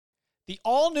The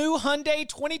all-new Hyundai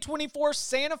 2024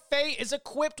 Santa Fe is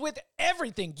equipped with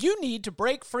everything you need to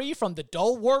break free from the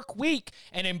dull work week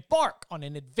and embark on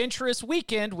an adventurous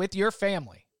weekend with your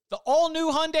family. The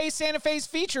all-new Hyundai Santa Fe's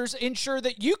features ensure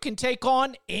that you can take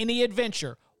on any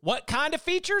adventure. What kind of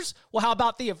features? Well, how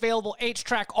about the available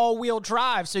H-Track all-wheel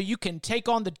drive so you can take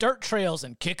on the dirt trails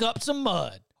and kick up some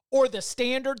mud? Or the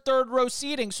standard third-row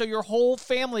seating so your whole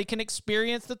family can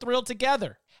experience the thrill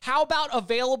together? How about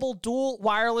available dual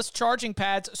wireless charging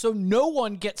pads so no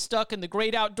one gets stuck in the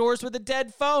great outdoors with a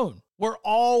dead phone? We're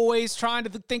always trying to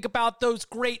think about those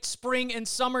great spring and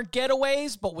summer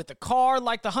getaways, but with a car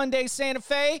like the Hyundai Santa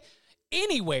Fe,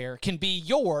 anywhere can be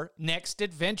your next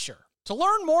adventure. To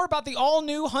learn more about the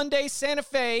all-new Hyundai Santa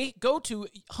Fe, go to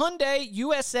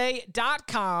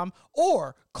HyundaiUSA.com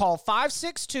or call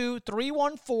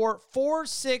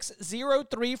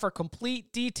 562-314-4603 for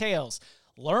complete details.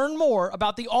 Learn more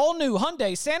about the all-new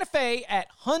Hyundai Santa Fe at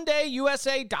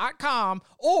HyundaiUSA.com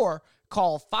or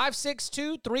call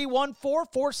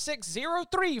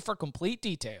 562-314-4603 for complete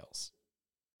details.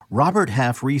 Robert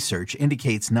Half research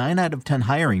indicates 9 out of 10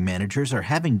 hiring managers are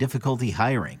having difficulty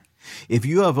hiring. If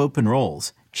you have open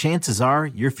roles, chances are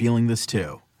you're feeling this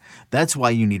too. That's why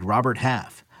you need Robert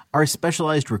Half. Our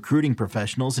specialized recruiting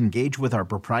professionals engage with our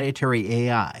proprietary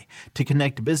AI to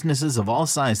connect businesses of all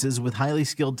sizes with highly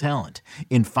skilled talent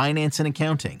in finance and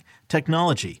accounting,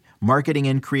 technology, marketing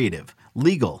and creative,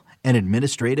 legal, and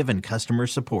administrative and customer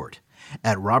support.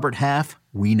 At Robert Half,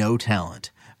 we know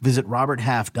talent. Visit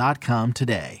roberthalf.com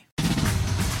today.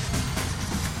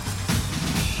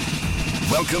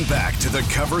 Welcome back to the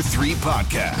Cover 3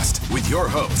 podcast with your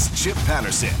hosts, Chip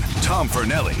Patterson, Tom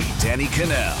Fornelli, Danny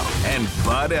Cannell, and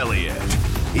Bud Elliott.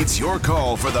 It's your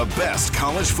call for the best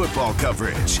college football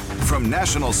coverage, from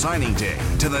National Signing Day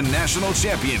to the National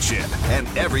Championship and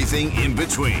everything in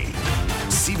between.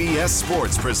 CBS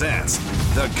Sports presents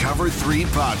the Cover 3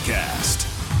 podcast.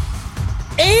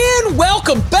 And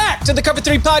welcome back to the Cover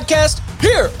 3 podcast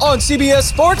here on CBS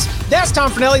Sports. That's Tom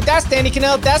Fornelli, that's Danny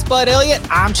Cannell, that's Bud Elliott.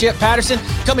 I'm Chip Patterson,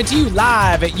 coming to you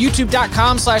live at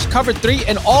youtube.com/Cover3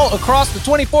 and all across the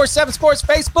 24/7 Sports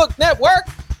Facebook network.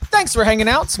 Thanks for hanging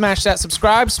out. Smash that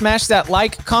subscribe, smash that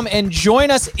like, come and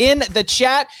join us in the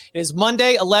chat. It is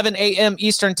Monday, 11 a.m.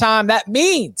 Eastern time. That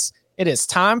means it is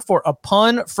time for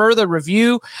Upon Further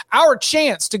Review, our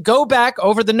chance to go back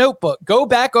over the notebook, go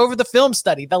back over the film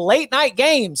study, the late night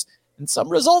games, and some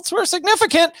results were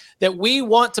significant that we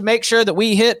want to make sure that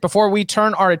we hit before we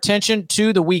turn our attention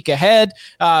to the week ahead.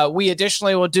 We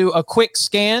additionally will do a quick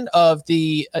scan of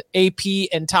the AP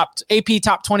Top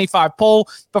 25 poll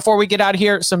before we get out of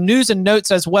here. Some news and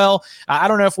notes as well. I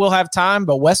don't know if we'll have time,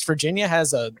 but West Virginia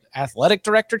has an athletic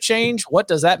director change. What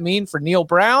does that mean for Neil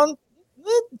Brown?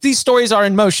 These stories are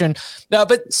in motion.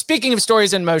 But speaking of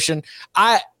stories in motion,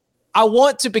 I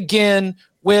want to begin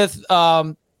with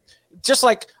just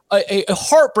like a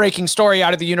heartbreaking story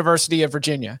out of the University of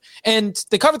Virginia. And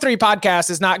the Cover 3 podcast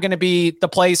is not going to be the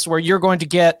place where you're going to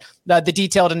get the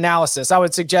detailed analysis. I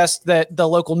would suggest that the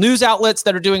local news outlets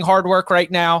that are doing hard work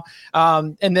right now,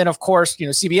 and then, of course,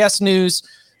 CBS News,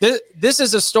 this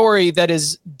is a story that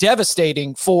is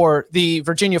devastating for the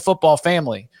Virginia football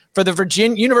family, for the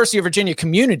University of Virginia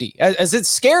community, as it's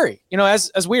scary.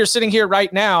 As we are sitting here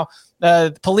right now,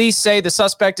 the police say the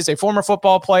suspect is a former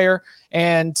football player,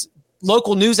 and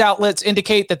local news outlets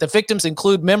indicate that the victims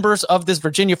include members of this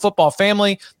Virginia football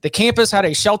family. The campus had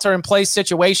a shelter-in-place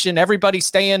situation. Everybody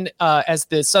staying as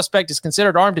the suspect is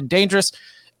considered armed and dangerous.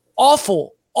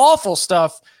 Awful, awful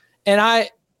stuff. And I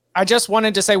just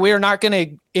wanted to say we are not going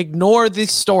to ignore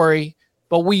this story,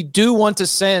 but we do want to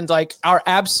send our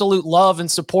absolute love and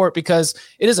support, because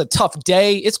it is a tough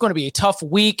day. It's going to be a tough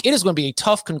week. It is going to be a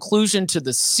tough conclusion to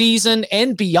the season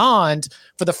and beyond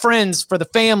for the friends, for the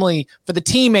family, for the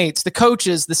teammates, the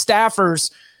coaches, the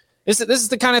staffers. This is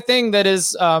the kind of thing that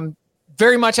is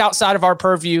very much outside of our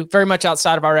purview, very much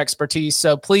outside of our expertise.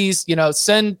 So please,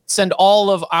 send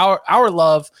all of our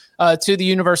love to the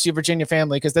University of Virginia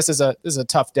family, because this is a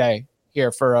tough day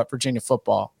here for Virginia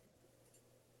football.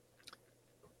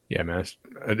 Yeah, man,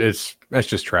 that's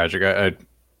just tragic.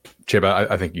 Chip,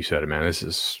 I think you said it, man. You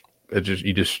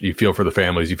feel for the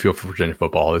families, you feel for Virginia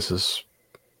football. It just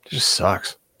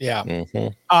sucks. Yeah.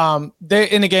 Mm-hmm.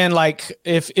 And again,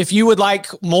 if you would like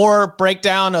more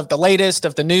breakdown of the latest,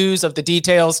 of the news, of the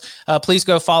details, please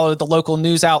go follow the local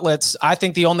news outlets. I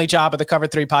think the only job of the Cover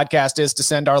 3 podcast is to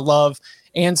send our love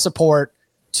and support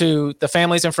to the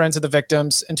families and friends of the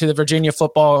victims, and to the Virginia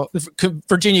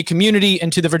community,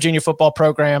 and to the Virginia football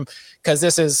program, because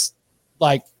this is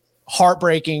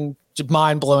heartbreaking,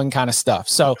 mind-blowing kind of stuff.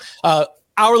 So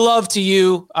our love to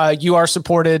you. You are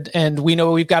supported, and we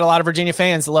know we've got a lot of Virginia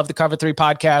fans that love the Cover 3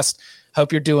 podcast.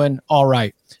 Hope you're doing all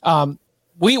right.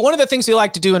 One of the things we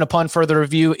like to do in Upon Further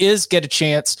Review is get a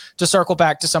chance to circle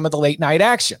back to some of the late night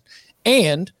action.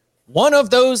 And one of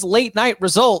those late night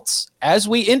results, as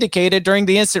we indicated during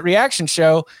the Instant Reaction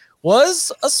show,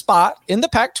 was a spot in the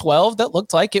Pac-12 that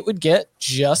looked like it would get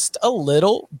just a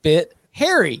little bit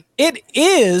hairy. It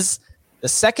is the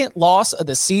second loss of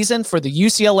the season for the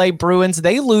UCLA Bruins.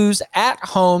 They lose at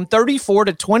home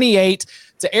 34-28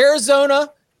 to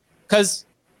Arizona, because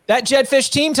that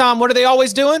Jedfish team, Tom, what are they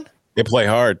always doing? They play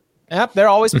hard. Yep, they're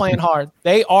always playing hard.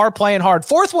 They are playing hard.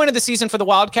 Fourth win of the season for the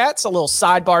Wildcats. A little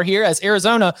sidebar here, as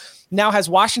Arizona now has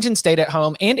Washington State at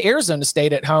home and Arizona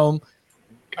State at home.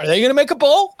 Are they going to make a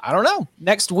bowl? I don't know.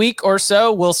 Next week or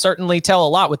so, we'll certainly tell a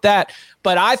lot with that.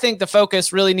 But I think the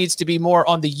focus really needs to be more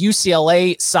on the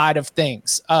UCLA side of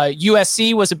things.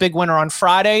 USC was a big winner on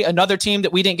Friday. Another team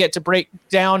that we didn't get to break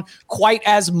down quite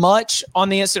as much on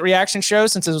the Instant Reaction show,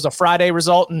 since it was a Friday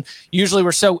result, and usually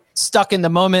we're so stuck in the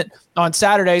moment on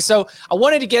Saturday. So I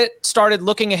wanted to get started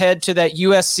looking ahead to that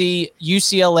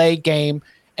USC-UCLA game.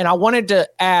 And I wanted to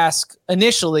ask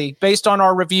initially, based on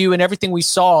our review and everything we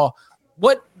saw,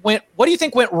 what do you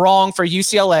think went wrong for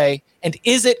UCLA, and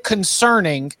is it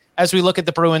concerning as we look at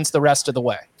the Bruins the rest of the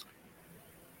way?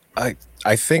 I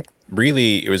think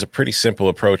really it was a pretty simple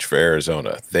approach for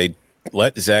Arizona. They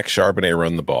let Zach Charbonnet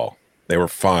run the ball. They were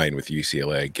fine with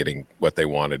UCLA getting what they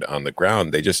wanted on the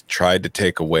ground. They just tried to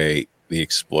take away the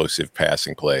explosive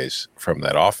passing plays from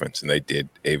that offense, and they did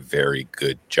a very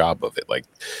good job of it. Like,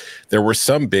 there were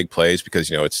some big plays because,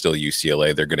 it's still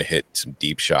UCLA. They're going to hit some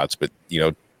deep shots, but,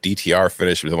 DTR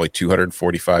finished with only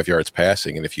 245 yards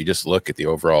passing. And if you just look at the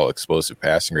overall explosive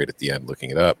passing rate at the end, looking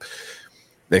it up,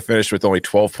 they finished with only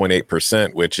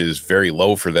 12.8%, which is very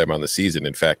low for them on the season.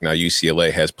 In fact, now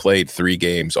UCLA has played 3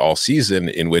 games all season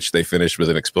in which they finished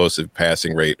with an explosive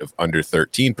passing rate of under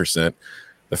 13%.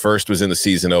 The first was in the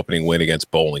season opening win against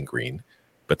Bowling Green,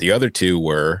 but the other 2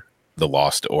 were the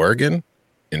loss to Oregon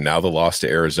and now the loss to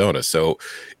Arizona. So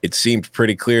it seemed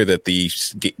pretty clear that the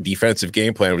defensive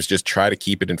game plan was just try to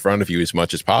keep it in front of you as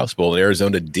much as possible. And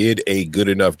Arizona did a good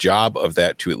enough job of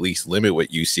that to at least limit what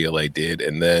UCLA did.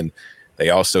 And then they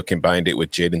also combined it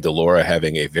with Jayden de Laura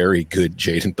having a very good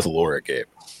Jayden de Laura game.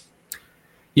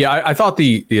 Yeah, I thought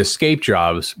the escape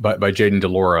jobs by Jayden de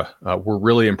Laura were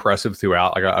really impressive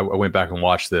throughout. Like, I went back and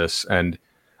watched this, and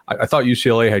I thought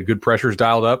UCLA had good pressures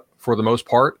dialed up for the most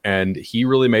part, and he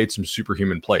really made some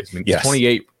superhuman plays. I mean, yes.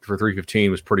 28 for 315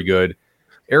 was pretty good.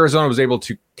 Arizona was able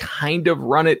to kind of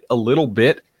run it a little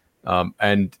bit,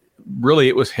 and really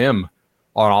it was him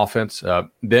on offense.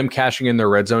 Them cashing in their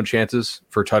red zone chances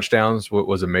for touchdowns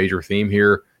was a major theme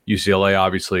here. UCLA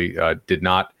obviously did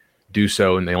not do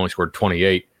so, and they only scored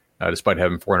 28 despite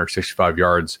having 465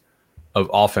 yards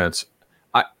of offense.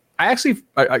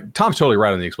 Tom's totally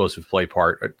right on the explosive play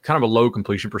part. Kind of a low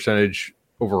completion percentage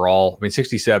overall. I mean,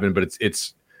 67, but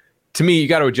it's to me, you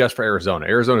got to adjust for Arizona.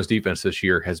 Arizona's defense this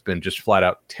year has been just flat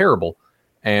out terrible.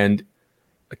 And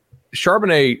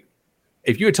Charbonnet,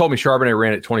 if you had told me Charbonnet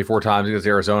ran it 24 times against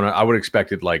Arizona, I would have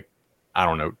expected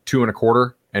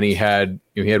 2.25, and he had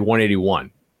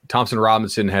 181. Thompson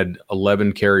Robinson had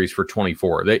 11 carries for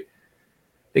 24.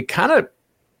 They kind of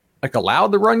allowed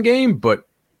the run game, but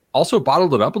also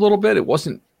bottled it up a little bit. It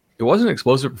wasn't an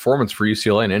explosive performance for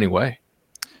UCLA in any way.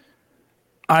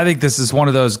 I think this is one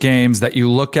of those games that you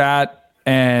look at,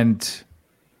 and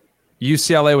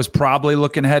UCLA was probably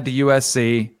looking ahead to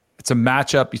USC. It's a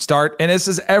matchup. You start, and this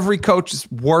is every coach's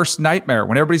worst nightmare.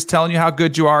 When everybody's telling you how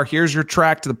good you are, here's your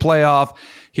track to the playoff,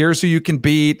 here's who you can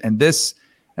beat, and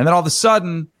then all of a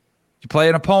sudden, you play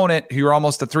an opponent who you're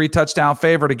almost a 3-touchdown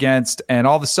favorite against, and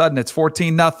all of a sudden it's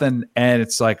 14-0, and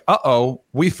it's like,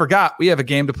 we forgot we have a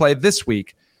game to play this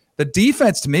week. The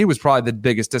defense, to me, was probably the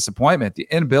biggest disappointment, the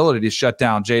inability to shut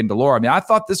down Jayden de Laura. I mean, I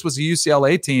thought this was a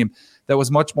UCLA team that was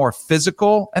much more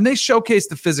physical, and they showcased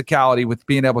the physicality with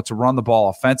being able to run the ball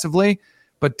offensively.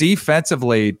 But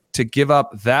defensively, to give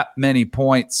up that many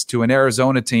points to an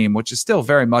Arizona team, which is still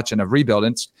very much in a rebuild,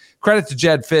 and credit to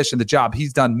Jedfish and the job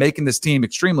he's done making this team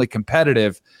extremely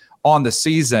competitive on the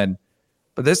season.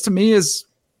 But this, to me, is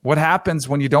what happens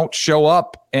when you don't show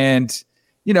up. And,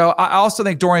 I also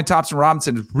think Dorian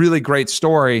Thompson-Robinson is a really great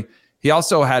story. He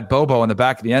also had Bobo in the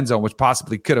back of the end zone, which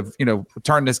possibly could have,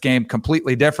 turned this game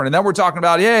completely different. And then we're talking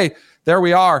about, yay, there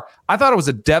we are. I thought it was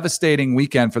a devastating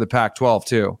weekend for the Pac-12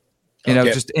 too.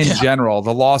 Just in general,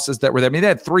 the losses that were there. I mean, they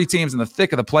had 3 teams in the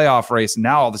thick of the playoff race, and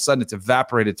now all of a sudden it's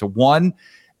evaporated to 1.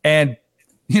 And,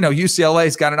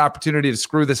 UCLA's got an opportunity to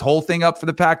screw this whole thing up for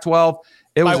the Pac-12.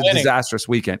 It was a disastrous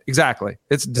weekend. Exactly.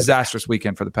 It's a disastrous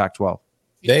weekend for the Pac-12.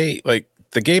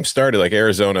 The game started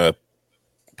Arizona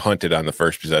punted on the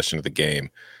first possession of the game.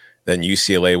 Then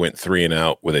UCLA went 3 and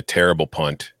out with a terrible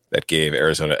punt that gave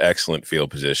Arizona excellent field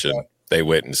position. Yeah. They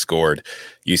went and scored.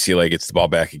 UCLA gets the ball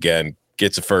back again,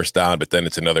 gets a first down, but then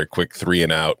it's another quick 3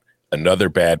 and out. Another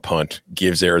bad punt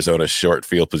gives Arizona short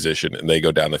field position, and they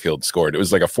go down the field and scored. It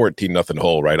was like a 14-0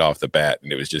 hole right off the bat,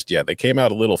 and it was just, they came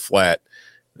out a little flat.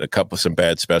 Some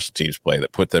bad special teams play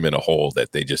that put them in a hole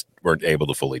that they just weren't able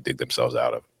to fully dig themselves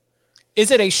out of. Is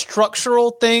it a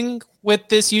structural thing with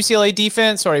this UCLA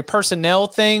defense or a personnel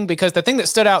thing? Because the thing that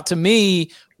stood out to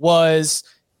me was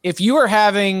if you are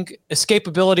having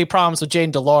escapability problems with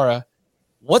Jayden de Laura,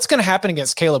 what's going to happen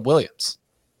against Caleb Williams?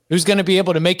 Who's going to be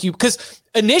able to make you – because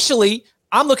initially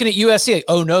I'm looking at USC,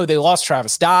 oh no, they lost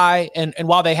Travis Dye. And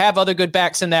while they have other good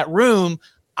backs in that room,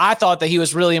 I thought that he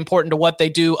was really important to what they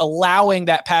do, allowing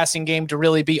that passing game to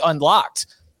really be unlocked.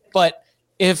 But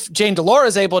if Jayden de Laura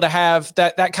is able to have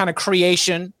that kind of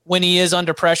creation when he is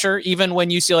under pressure, even when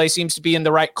UCLA seems to be in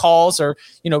the right calls or,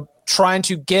 trying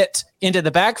to get into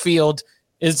the backfield,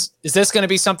 is this going to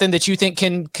be something that you think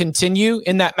can continue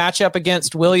in that matchup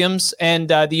against Williams and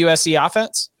the USC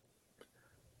offense?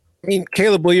 I mean,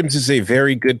 Caleb Williams is a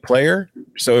very good player.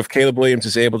 So if Caleb Williams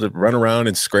is able to run around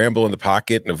and scramble in the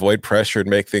pocket and avoid pressure and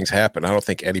make things happen, I don't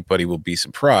think anybody will be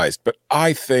surprised. But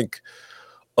I think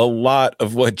a lot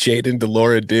of what Jayden de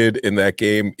Laura did in that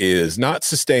game is not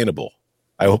sustainable.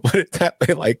 I will put it that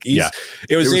way. It was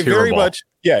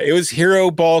it was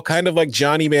hero ball, kind of like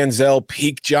Johnny Manziel,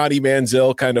 peak Johnny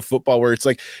Manziel kind of football, where it's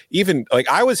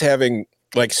I was having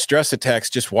stress attacks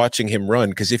just watching him run.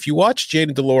 Because if you watch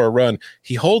Jayden de Laura run,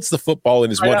 he holds the football in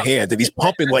his one hand and he's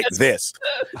pumping like this.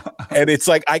 And it's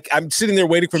like, I'm sitting there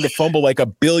waiting for him to fumble like a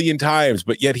billion times,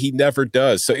 but yet he never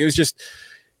does. So it was just,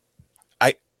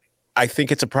 I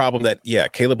think it's a problem that,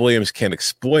 Caleb Williams can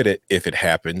exploit it if it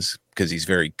happens because he's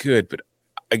very good. But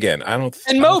again, I don't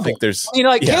think there's,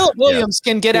 Caleb Williams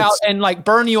can get out and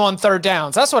burn you on third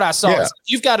downs. That's what I saw. Yeah.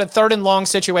 You've got a 3rd and long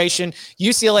situation.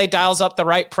 UCLA dials up the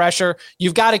right pressure.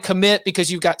 You've got to commit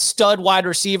because you've got stud wide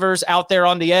receivers out there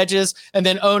on the edges. And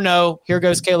then, oh no, here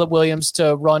goes Caleb Williams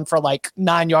to run for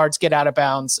 9 yards, get out of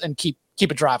bounds and keep a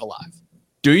drive alive.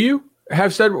 Do you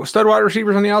have stud wide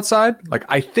receivers on the outside?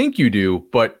 I think you do,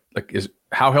 but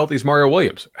how healthy is Mario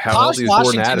Williams? How healthy is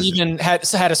Jordan Addison? Even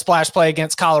had a splash play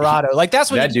against Colorado.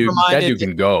 That's when that dude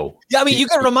can go. Yeah, I mean, you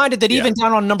get reminded that even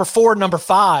down on number 4, number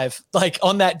 5,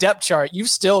 on that depth chart, you've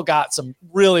still got some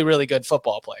really, really good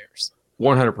football players.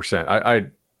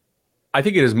 100%. I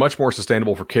think it is much more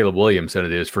sustainable for Caleb Williams than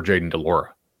it is for Jayden de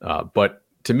Laura. But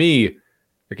to me,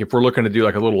 if we're looking to do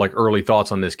a little early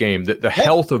thoughts on this game, the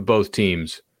health of both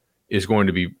teams is going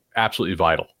to be absolutely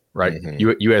vital, right?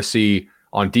 Mm-hmm. USC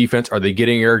on defense, are they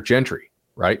getting Eric Gentry,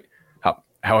 right?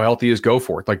 How healthy is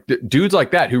Goforth? Dudes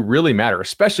like that who really matter,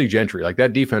 especially Gentry.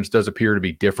 That defense does appear to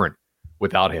be different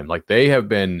without him. They have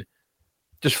been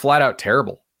just flat out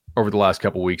terrible over the last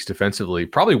couple of weeks defensively,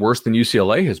 probably worse than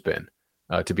UCLA has been,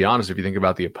 to be honest, if you think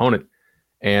about the opponent.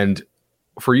 And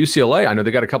for UCLA, I know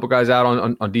they got a couple guys out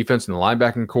on defense in the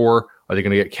linebacking core. Are they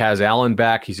going to get Kaz Allen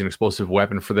back? He's an explosive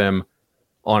weapon for them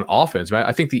on offense.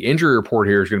 I think the injury report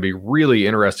here is going to be really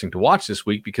interesting to watch this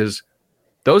week because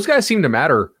those guys seem to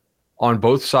matter on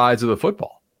both sides of the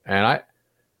football. And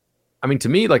I mean, to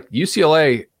me,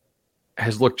 UCLA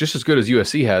has looked just as good as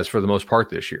USC has for the most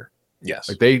part this year. Yes.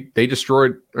 They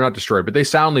not destroyed, but they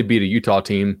soundly beat a Utah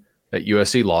team that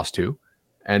USC lost to.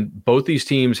 And both these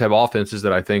teams have offenses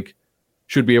that I think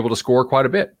should be able to score quite a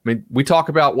bit. I mean, we talk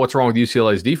about what's wrong with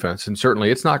UCLA's defense, and certainly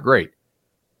it's not great.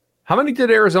 How many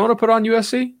did Arizona put on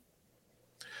USC?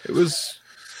 It was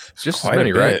just as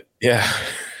many, right? Yeah.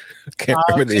 Can't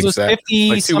remember the exact.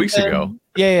 2 weeks ago.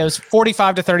 Yeah, it was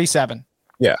 45-37.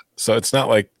 Yeah. So it's not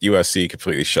like USC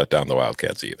completely shut down the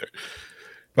Wildcats either.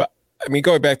 But I mean,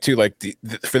 going back to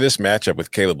for this matchup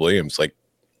with Caleb Williams,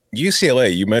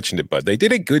 UCLA, you mentioned it, but they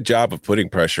did a good job of putting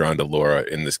pressure on de Laura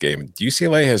in this game.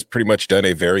 UCLA has pretty much done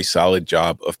a very solid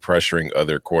job of pressuring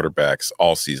other quarterbacks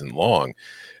all season long.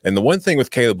 And the one thing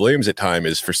with Caleb Williams at times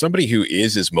is for somebody who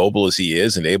is as mobile as he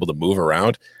is and able to move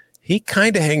around, he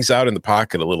kind of hangs out in the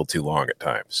pocket a little too long at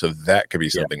times. So that could be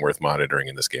something worth monitoring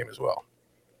in this game as well.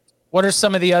 What are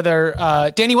some of the other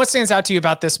Danny, what stands out to you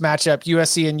about this matchup,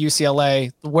 USC and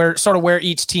UCLA, where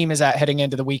each team is at heading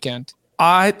into the weekend?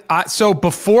 So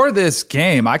before this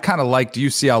game, I kind of liked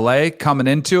UCLA coming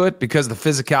into it because of the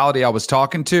physicality I was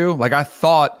talking to. I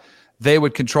thought they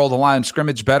would control the line of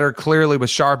scrimmage better. Clearly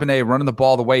with Charbonnet running the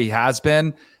ball the way he has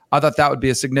been, I thought that would be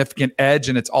a significant edge,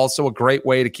 and it's also a great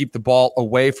way to keep the ball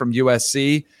away from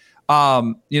USC,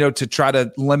 to try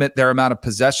to limit their amount of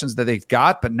possessions that they've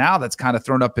got. But now that's kind of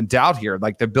thrown up in doubt here.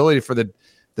 Like the ability for the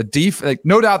defense, like,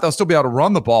 no doubt they'll still be able to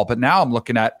run the ball, but now I'm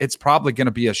looking at it's probably going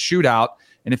to be a shootout.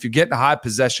 And if you get in a high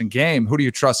possession game, who do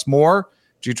you trust more?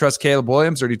 Do you trust Caleb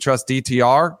Williams or do you trust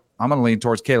DTR? I'm going to lean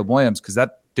towards Caleb Williams because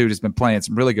that dude has been playing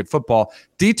some really good football.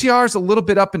 DTR is a little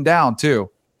bit up and down too.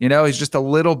 He's just a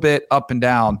little bit up and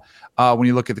down when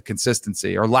you look at the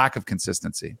consistency or lack of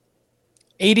consistency.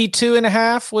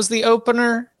 82.5 was the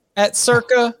opener at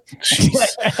Circa.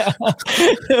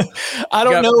 I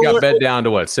don't know. Got bet down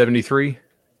to what, 73?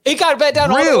 It got bet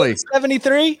down really? To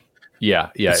 73? Yeah.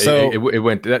 So, it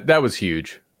went. That was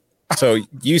huge. So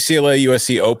UCLA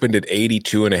USC opened at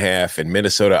 82.5 and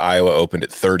Minnesota Iowa opened at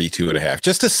 32.5.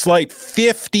 Just a slight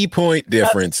 50-point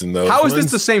difference in those. How is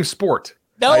this the same sport?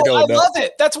 No, I love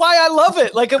it. That's why I love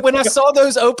it. Like when I saw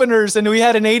those openers and we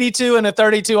had an 82 and a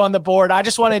 32 on the board, I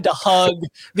just wanted to hug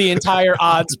the entire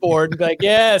odds board and be like,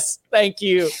 yes, thank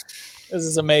you. This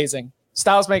is amazing.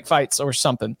 Styles make fights or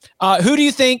something. Who do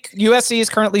you think? USC is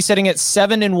currently sitting at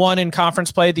 7-1 in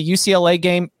conference play. The UCLA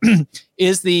game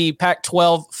is the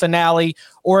Pac-12 finale.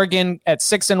 Oregon at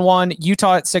 6-1,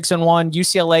 Utah at 6-1,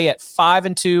 UCLA at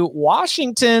 5-2,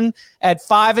 Washington at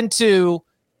 5-2.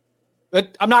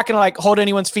 But I'm not going to hold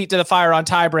anyone's feet to the fire on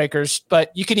tiebreakers,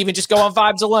 but you can even just go on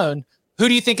vibes alone. Who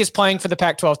do you think is playing for the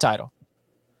Pac-12 title?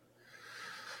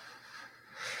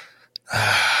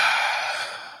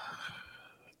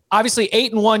 Obviously,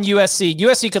 8-1 USC.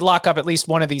 USC could lock up at least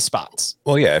one of these spots.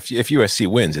 Well, yeah, if USC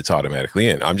wins, it's automatically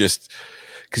in. I'm just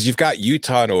because you've got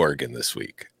Utah and Oregon this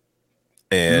week.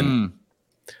 And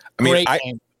I mean,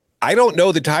 I don't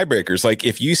know the tiebreakers. Like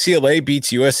if UCLA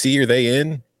beats USC, are they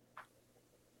in?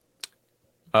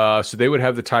 So they would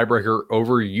have the tiebreaker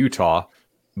over Utah,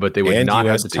 but they would not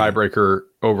have the tiebreaker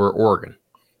over Oregon.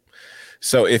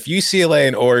 So if UCLA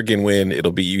and Oregon win,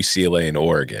 it'll be UCLA and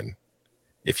Oregon.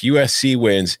 If USC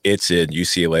wins, it's in.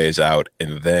 UCLA is out.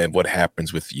 And then what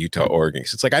happens with Utah, Oregon?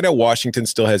 So it's like I know Washington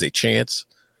still has a chance,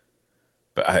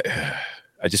 but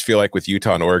I just feel like with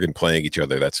Utah and Oregon playing each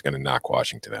other, that's going to knock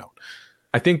Washington out.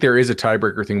 I think there is a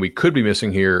tiebreaker thing we could be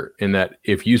missing here in that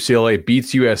if UCLA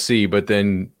beats USC, but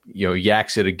then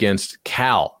yaks it against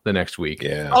Cal the next week.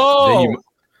 Yeah.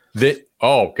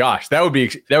 Oh, gosh, that would be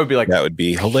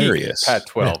hilarious.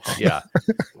 Pac-12, yeah.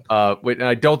 And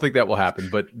I don't think that will happen.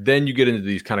 But then you get into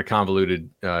these kind of convoluted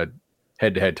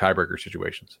head-to-head tiebreaker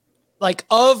situations. Like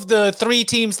of the three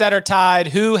teams that are tied,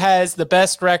 who has the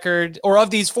best record, or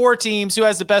of these four teams, who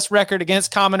has the best record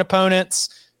against common opponents?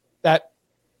 That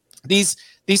these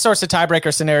sorts of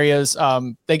tiebreaker scenarios,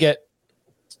 they get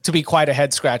to be quite a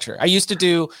head scratcher. I used to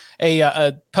do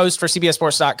a post for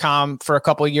CBSSports.com for a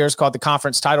couple of years called the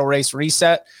Conference Title Race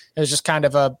Reset. It was just kind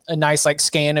of a nice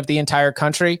scan of the entire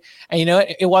country. And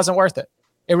it wasn't worth it.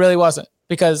 It really wasn't,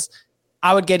 because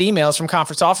I would get emails from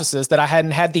conference offices that I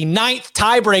hadn't had the 9th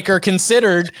tiebreaker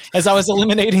considered as I was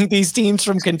eliminating these teams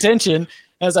from contention. And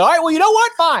I was like, all right, well, you know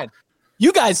what? Fine.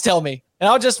 You guys tell me, and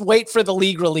I'll just wait for the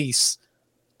league release.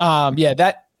 Yes,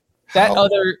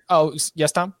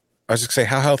 Tom? I was going to say,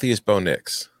 how healthy is Bo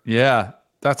Nix? Yeah,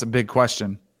 that's a big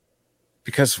question.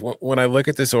 Because when I look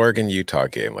at this Oregon-Utah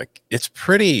game, it's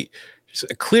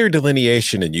a clear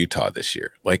delineation in Utah this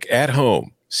year. At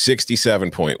home,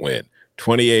 67-point win,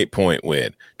 28-point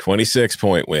win,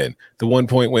 26-point win, the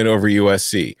 1-point win over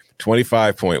USC,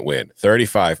 25-point win,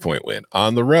 35-point win.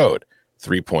 On the road,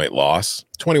 3-point loss,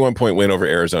 21-point win over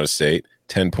Arizona State,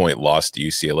 10-point loss to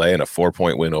UCLA, and a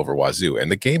 4-point win over Wazoo. And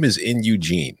the game is in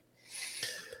Eugene.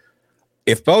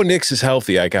 If Bo Nix is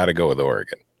healthy, I got to go with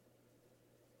Oregon.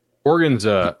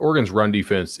 Oregon's run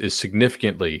defense is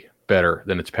significantly better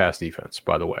than its pass defense,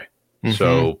 by the way. Mm-hmm.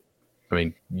 So, I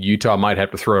mean, Utah might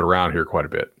have to throw it around here quite a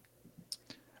bit.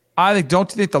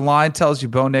 Don't you think the line tells you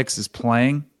Bo Nix is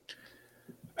playing?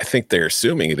 I think they're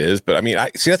assuming it is, but I mean,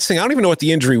 that's the thing. I don't even know what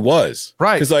the injury was.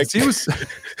 Right. Because he was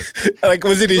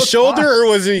was it his shoulder or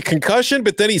was it a concussion?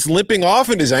 But then he's limping off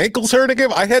and his ankle's hurting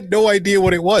him. I had no idea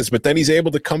what it was, but then he's able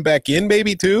to come back in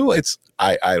maybe too.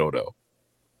 I don't know.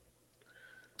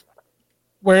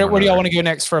 Where do y'all want to go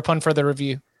next for a pun for the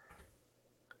review?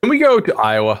 Can we go to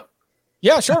Iowa?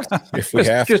 Yeah, sure. If we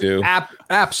have to.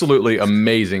 Absolutely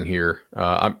amazing here.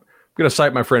 I'm going to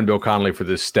cite my friend Bill Connolly for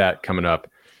this stat coming up.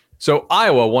 So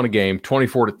Iowa won a game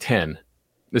 24-10.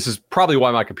 This is probably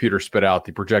why my computer spit out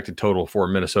the projected total for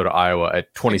Minnesota Iowa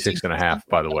at 26.5,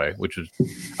 by the way, which is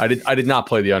I did not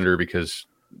play the under because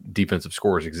defensive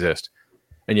scores exist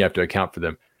and you have to account for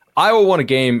them. Iowa won a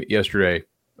game yesterday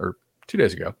or 2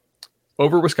 days ago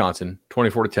over Wisconsin,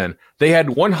 24-10. They had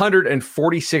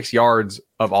 146 yards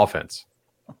of offense.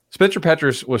 Spencer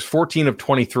Petras was 14 of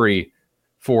 23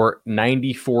 for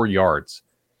 94 yards.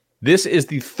 This is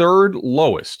the third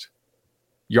lowest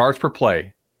yards per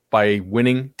play by a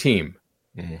winning team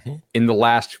in the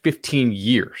last 15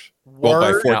 years. Well,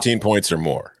 by 14 points or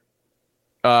more.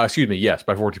 Yes,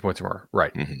 by 14 points or more.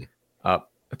 Right.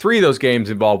 3 of those games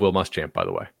involve Will Muschamp, by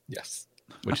the way. Yes.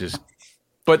 Which is,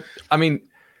 but I mean,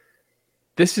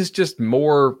 this is just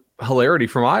more hilarity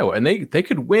from Iowa, and they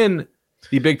could win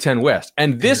the Big Ten West.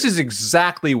 And this is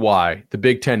exactly why the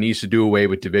Big Ten needs to do away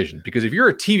with division. Because if you're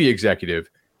a TV executive,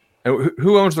 and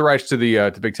who owns the rights to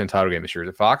the Big Ten title game this year? Is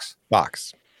it Fox?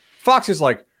 Fox. Fox is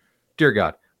like, dear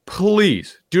God,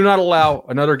 please do not allow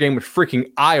another game with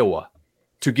freaking Iowa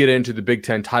to get into the Big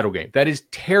Ten title game. That is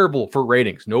terrible for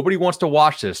ratings. Nobody wants to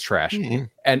watch this trash.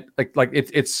 And like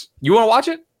it's you want to watch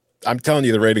it? I'm telling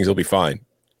you, the ratings will be fine.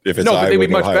 If it's but they'd be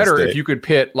much Ohio better State. if you could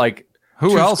pit like Who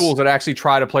two else? schools that actually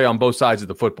try to play on both sides of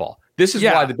the football. This is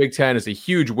why the Big Ten is a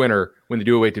huge winner when they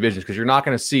do away divisions, because you're not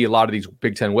going to see a lot of these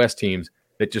Big Ten West teams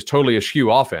that just totally eschew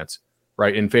offense,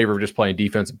 right, in favor of just playing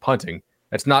defense and punting.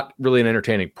 That's not really an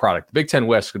entertaining product. The Big Ten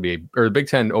West could be, or the Big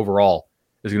Ten overall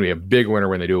is going to be a big winner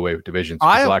when they do away with divisions.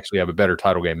 They'll actually have a better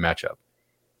title game matchup.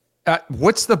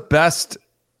 What's the best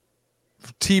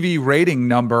TV rating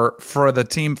number for the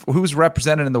team who's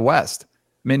represented in the West?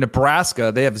 I mean,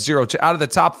 Nebraska, they have 0 out of the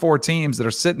top 4 teams that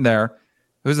are sitting there.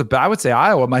 I would say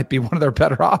Iowa might be one of their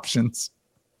better options.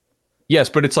 Yes,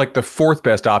 but it's like the 4th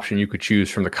best option you could choose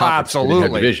from the conference.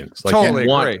 Absolutely. Divisions. Like Totally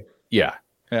agree. Yeah.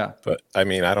 But I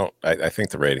mean, I think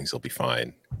the ratings will be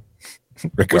fine.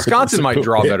 Wisconsin might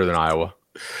draw better than Iowa.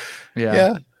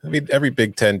 Yeah. I mean, every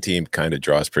Big Ten team kind of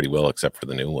draws pretty well, except for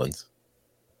the new ones.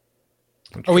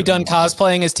 Are we done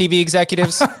cosplaying as TV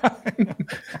executives?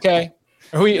 Okay.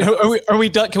 Are we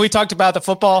done? Can we talk about the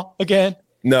football again?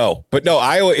 No,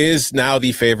 Iowa is now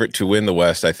the favorite to win the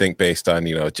West, I think, based on,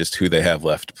 just who they have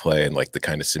left to play and like the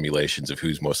kind of simulations of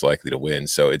who's most likely to win.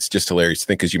 So it's just hilarious to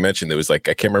think, because you mentioned it was like,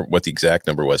 I can't remember what the exact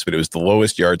number was, but it was the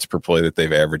lowest yards per play that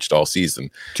they've averaged all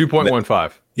season.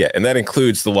 2.15. Yeah. And that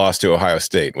includes the loss to Ohio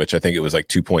State, which I think it was like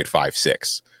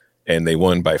 2.56, and they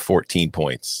won by 14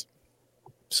 points.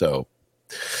 So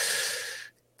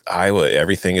Iowa,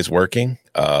 everything is working.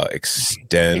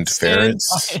 Extend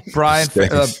Ferentz. Brian,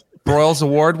 Broyles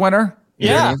Award winner.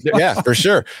 Yeah. Yeah, for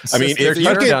sure. I mean, if you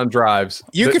touchdown drives,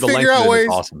 you can figure out ways.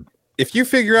 Awesome. If you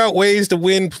figure out ways to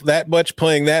win that much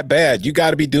playing that bad, you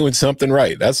got to be doing something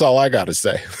right. That's all I got to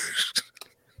say.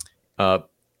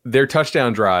 Their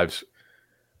touchdown drives,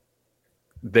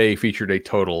 they featured a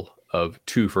total of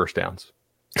 2 first downs.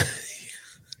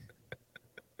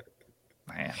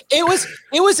 Man.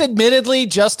 It was admittedly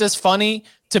just as funny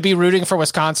to be rooting for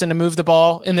Wisconsin to move the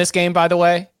ball in this game, by the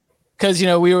way. Because,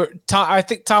 we were, I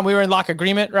think, Tom, we were in lock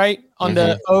agreement, right? On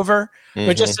the over.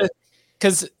 But just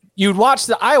because you'd watch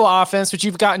the Iowa offense, which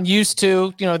you've gotten used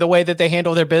to, the way that they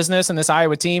handle their business and this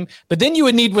Iowa team. But then you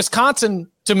would need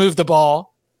Wisconsin to move the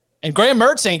ball. And Graham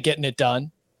Mertz ain't getting it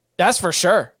done. That's for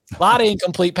sure. A lot of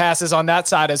incomplete passes on that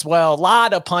side as well. A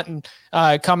lot of punting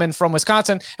coming from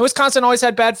Wisconsin. And Wisconsin always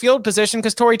had bad field position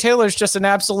because Torrey Taylor's just an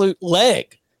absolute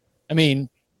leg. I mean,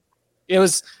 that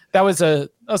was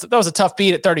a tough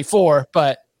beat at 34,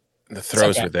 but the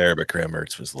throws were there, but Graham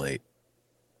Mertz was late.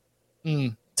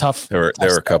 Tough. There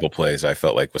were a couple plays I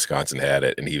felt like Wisconsin had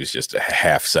it, and he was just a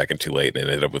half second too late, and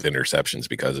ended up with interceptions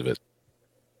because of it.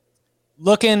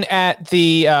 Looking at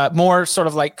the more sort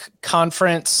of like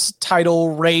conference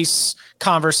title race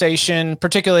conversation,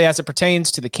 particularly as it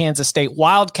pertains to the Kansas State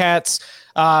Wildcats,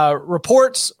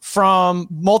 reports from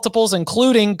multiples,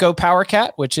 including Go Power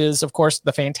Cat, which is, of course,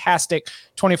 the fantastic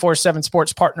 24/7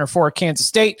 sports partner for Kansas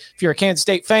State. If you're a Kansas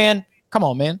State fan, come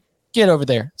on, man, get over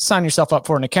there, sign yourself up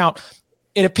for an account.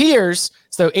 It appears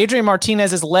as though Adrian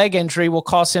Martinez's leg injury will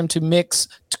cause him to miss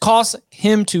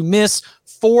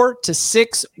 4 to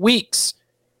 6 weeks.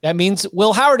 That means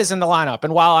Will Howard is in the lineup.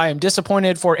 And while I am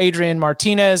disappointed for Adrian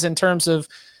Martinez in terms of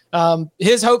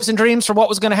his hopes and dreams for what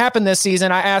was going to happen this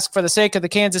season, I ask, for the sake of the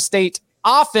Kansas State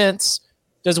offense,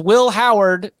 does Will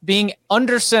Howard, being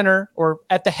under center or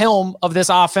at the helm of this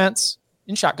offense,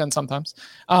 in shotgun sometimes,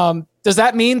 does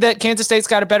that mean that Kansas State's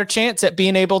got a better chance at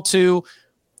being able to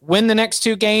win the next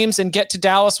 2 games and get to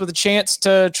Dallas with a chance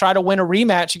to try to win a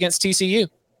rematch against TCU?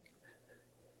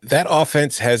 That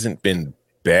offense hasn't been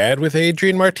bad with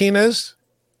Adrian Martinez,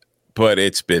 but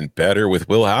it's been better with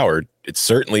Will Howard. It's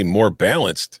certainly more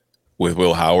balanced with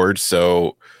Will Howard.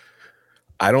 So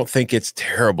I don't think it's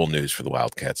terrible news for the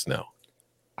Wildcats now.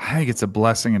 I think it's a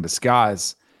blessing in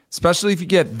disguise especially if you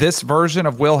get this version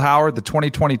of Will Howard, the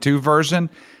 2022 version.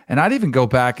 And I'd even go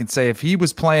back and say if he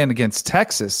was playing against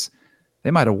Texas,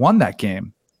 they might have won that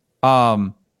game.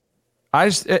 Adrian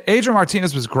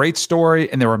Martinez was a great story,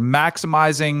 and they were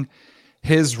maximizing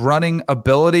his running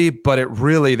ability, but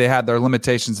they had their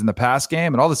limitations in the pass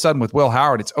game. And all of a sudden with Will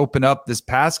Howard, it's opened up this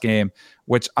pass game,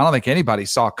 which I don't think anybody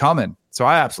saw coming. So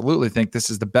I absolutely think this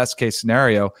is the best case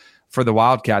scenario for the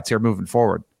Wildcats here moving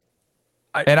forward.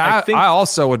 I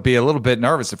also would be a little bit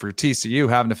nervous if you're TCU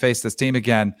having to face this team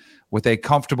again with a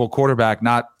comfortable quarterback,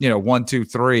 not 1, 2,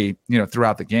 3,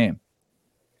 throughout the game.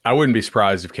 I wouldn't be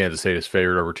surprised if Kansas State is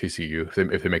favored over TCU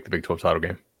if they make the Big 12 title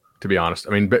game, to be honest.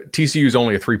 I mean, but TCU is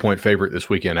only a 3-point favorite this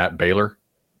weekend at Baylor,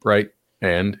 right?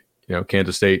 And,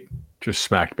 Kansas State just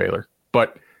smacked Baylor.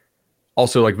 But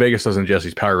also, like, Vegas doesn't adjust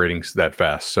these power ratings that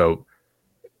fast. So,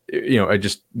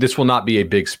 this will not be a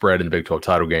big spread in the Big 12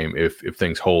 title game if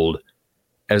things hold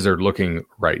as they're looking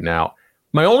right now.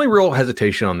 My only real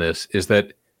hesitation on this is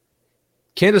that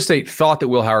Kansas State thought that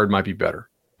Will Howard might be better.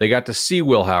 They got to see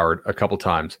Will Howard a couple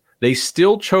times. They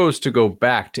still chose to go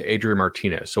back to Adrian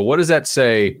Martinez. So what does that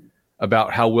say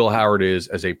about how Will Howard is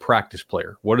as a practice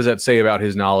player? What does that say about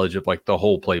his knowledge of like the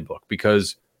whole playbook?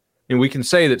 Because we can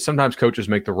say that sometimes coaches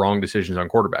make the wrong decisions on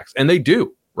quarterbacks, and they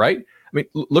do, right? I mean,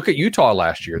 look at Utah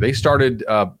last year. They started,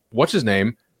 what's his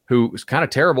name, who was kind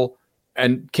of terrible,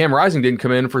 and Cam Rising didn't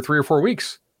come in for 3 or 4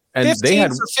 weeks. And 15 they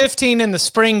had for 15 in the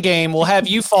spring game will have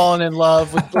you falling in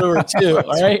love with Brewer too,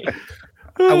 all right?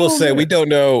 I will say we don't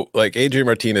know, like Adrian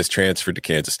Martinez transferred to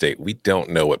Kansas State. We don't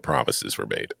know what promises were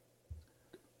made.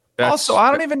 Also,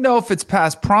 I don't even know if it's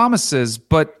past promises,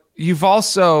 but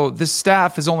this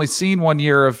staff has only seen 1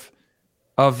 year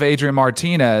of Adrian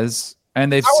Martinez,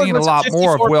 and they've seen a lot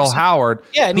more of Will Howard.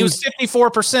 Yeah, and he was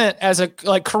 54% as a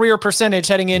career percentage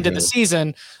heading into the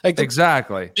season.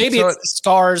 Exactly. Maybe it's the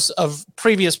scars of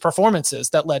previous performances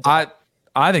that led to that.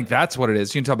 I think that's what it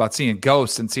is. You can talk about seeing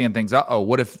ghosts and seeing things.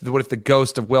 What if the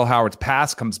ghost of Will Howard's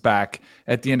past comes back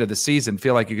at the end of the season?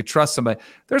 Feel like you could trust somebody.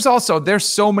 There's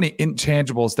so many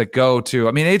intangibles that go to.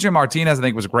 I mean, Adrian Martinez, I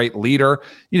think, was a great leader.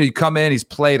 You come in, he's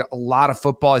played a lot of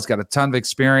football. He's got a ton of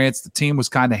experience. The team was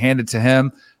kind of handed to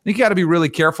him. You got to be really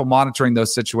careful monitoring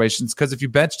those situations, because if you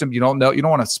benched him, you don't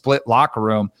want to split locker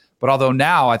room. But although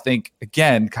now I think,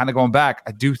 again, kind of going back,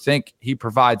 I do think he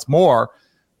provides more.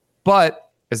 But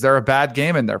is there a bad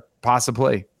game in there?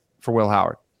 Possibly for Will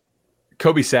Howard.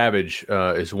 Kobe Savage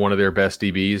is one of their best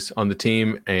DBs on the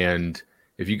team. And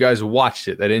if you guys watched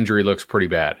it, that injury looks pretty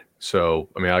bad. So,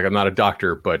 I mean, I'm not a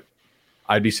doctor, but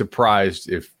I'd be surprised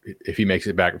if he makes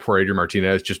it back before Adrian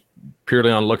Martinez, just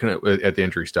purely on looking at the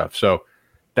injury stuff. So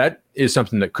that is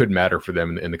something that could matter for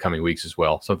them in the coming weeks as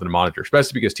well, something to monitor,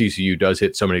 especially because TCU does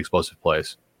hit so many explosive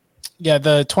plays. Yeah,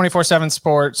 the 24/7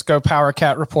 Sports Go Power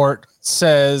Cat report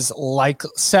says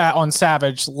on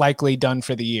Savage likely done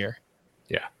for the year.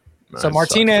 Yeah. So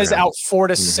Martinez out 4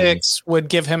 to 6 would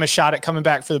give him a shot at coming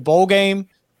back for the bowl game,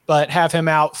 but have him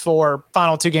out for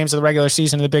final 2 games of the regular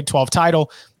season of the Big 12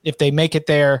 title. If they make it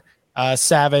there,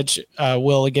 Savage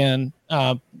will again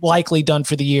likely done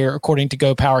for the year, according to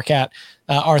Go Power Cat.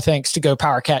 Our thanks to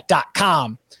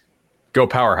GoPowerCat.com. Go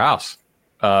Powerhouse.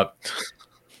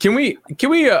 Can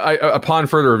we upon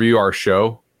further review our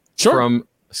show from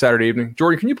Saturday evening?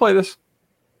 Jordy, can you play this?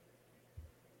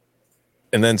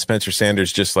 And then Spencer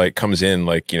Sanders just comes in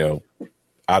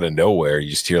out of nowhere. You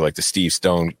just hear the Steve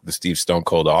Stone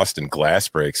Cold Austin glass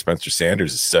break. Spencer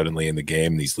Sanders is suddenly in the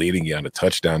game, and he's leading you on a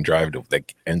touchdown drive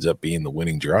that ends up being the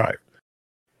winning drive.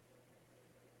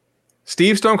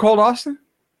 Steve Stone Cold Austin?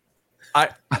 I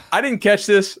didn't catch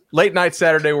this. Late night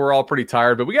Saturday, we're all pretty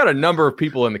tired, but we got a number of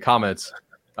people in the comments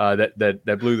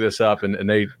that blew this up, and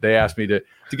they asked me to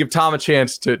give Tom a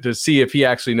chance to see if he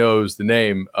actually knows the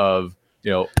name of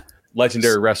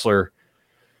legendary wrestler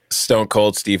Stone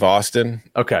Cold Steve Austin.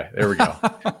 Okay, there we go.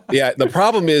 Yeah, the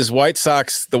problem is the White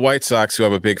Sox, who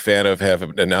I'm a big fan of, have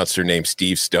an announcer named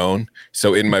Steve Stone.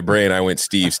 So in my brain, I went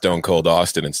Steve Stone Cold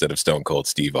Austin instead of Stone Cold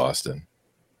Steve Austin.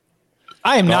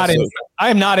 I am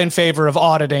not in favor of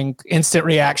auditing instant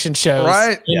reaction shows.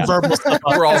 Right? Yeah. Verbal stuff.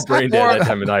 We're all brain dead that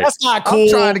time of night. That's not cool. I'm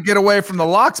trying to get away from the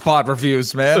Lockspot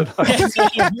reviews, man.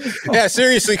 Yeah,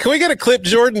 seriously. Can we get a clip,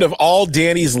 Jordan, of all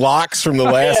Danny's locks from the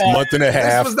last month and a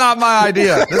half? This was not my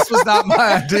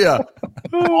idea.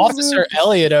 Officer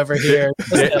Elliott over here.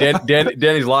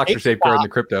 Danny's locks are safeguarding the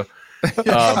crypto.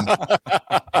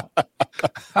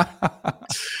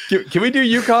 Can we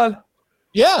do UConn?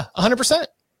 Yeah, 100%.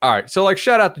 All right, so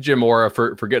shout out to Jim Mora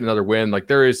for getting another win.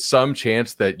 There is some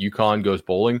chance that UConn goes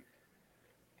bowling.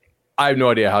 I have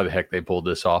no idea how the heck they pulled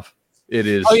this off. It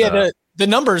is. Oh yeah, the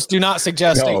numbers do not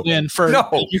suggest a win for No.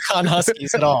 UConn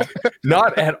Huskies at all.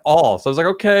 Not at all. So I was like,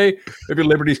 okay, maybe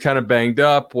Liberty's kind of banged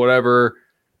up, whatever.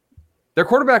 Their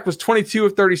quarterback was 22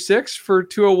 of 36 for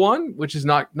 201, which is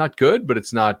not good, but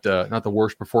it's not the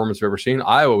worst performance I've ever seen.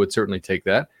 Iowa would certainly take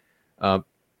that.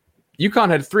 UConn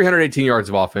had 318 yards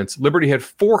of offense. Liberty had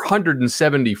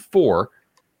 474.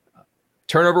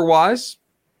 Turnover-wise,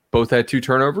 both had 2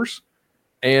 turnovers.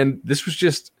 And this was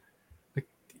just like,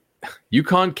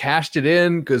 UConn cashed it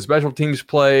in because special teams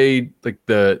played, like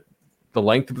the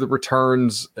length of the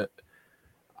returns,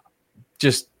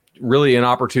 just really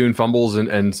inopportune fumbles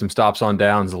and some stops on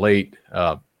downs late.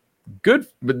 Good,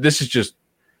 but this is just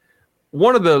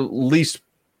one of the least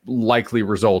likely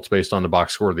results based on the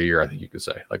box score of the year, I think you could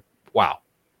say. Like, wow.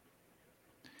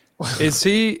 Is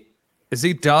he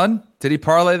done? Did he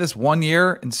parlay this 1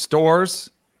 year in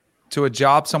stores to a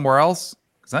job somewhere else?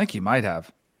 Because I think he might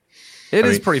have.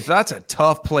 That's a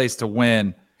tough place to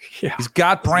win. Yeah. He's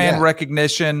got brand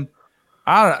recognition.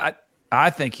 I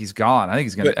think he's gone. I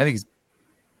think he's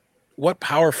What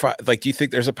Power 5? Like, do you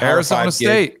think there's a Power 5 Arizona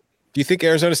State. Do you think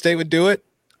Arizona State would do it?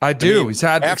 I do. I mean, he's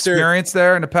had experience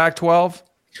there in the Pac-12.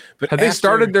 But have they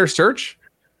started their search?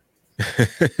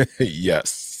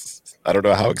 Yes. I don't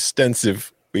know how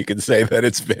extensive we can say that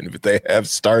it's been, but they have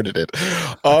started it.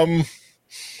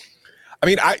 I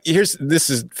mean, this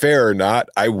is fair or not.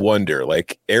 I wonder,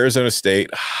 like, Arizona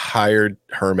State hired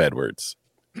Herm Edwards,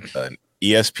 an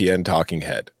ESPN talking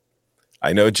head.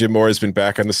 I know Jim Moore has been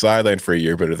back on the sideline for a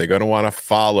year, but are they going to want to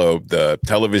follow the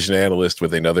television analyst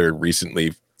with another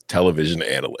recently television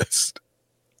analyst?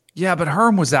 Yeah, but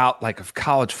Herm was out like of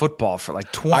college football for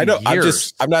like 20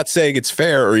 years. I'm not saying it's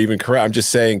fair or even correct. I'm just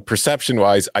saying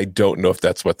perception-wise, I don't know if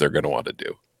that's what they're going to want to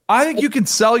do. I think you can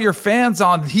sell your fans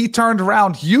on he turned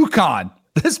around UConn.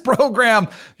 This program,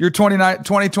 your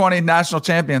 2020 national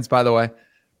champions, by the way.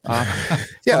 Yeah,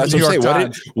 that's what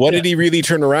I'm saying. What did he really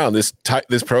turn around? This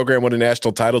program won a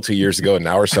national title 2 years ago, and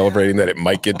now we're celebrating that it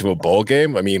might get to a bowl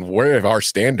game. I mean, where have our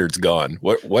standards gone?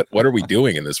 What are we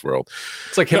doing in this world?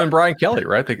 It's like him and Brian Kelly,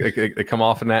 right? They come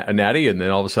off a natty, and then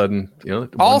all of a sudden,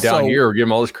 also, down here, give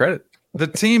him all this credit. The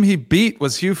team he beat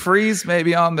was Hugh Freeze,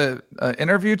 maybe on the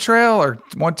interview trail, or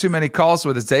one too many calls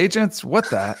with his agents. What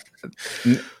the?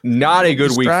 Not a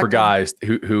good week for guys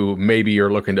who maybe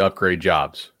are looking to upgrade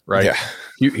jobs, right? Yeah.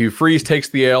 Hugh Freeze takes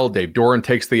the L. Dave Doran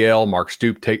takes the L. Mark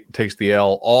Stoop takes the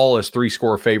L. All as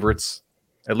 3-score favorites.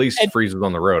 At least Freeze is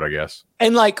on the road, I guess.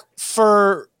 And like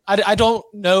I don't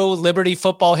know Liberty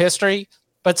football history,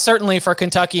 but certainly for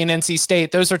Kentucky and NC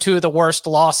State, those are two of the worst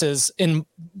losses in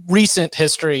recent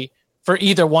history for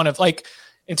either one of, like,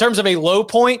 in terms of a low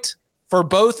point for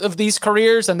both of these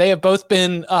careers, and they have both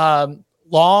been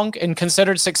long and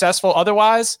considered successful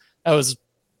otherwise. That was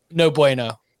no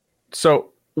bueno. So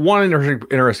one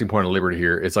interesting point of Liberty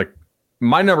here is, like,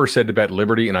 my number said to bet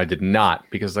Liberty, and I did not,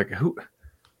 because, like,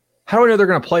 how do I know they're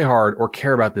going to play hard or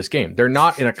care about this game? They're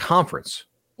not in a conference.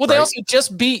 Well, they also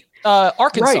just beat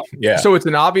Arkansas. Right. Yeah. So it's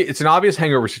an obvious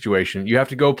hangover situation. You have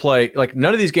to go play, like,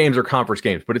 none of these games are conference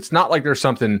games, but it's not like there's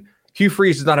something. Hugh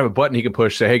Freeze does not have a button he can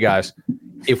push, say, hey guys,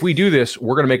 if we do this,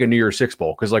 we're going to make a New Year's Six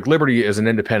bowl. Because, like, Liberty as an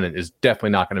independent is definitely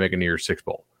not going to make a New Year's Six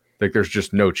bowl. Like, there's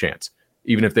just no chance,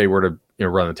 even if they were to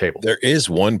run the table. There is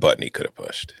one button he could have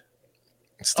pushed.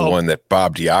 It's the one that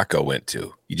Bob Diaco went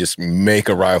to. You just make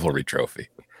a rivalry trophy.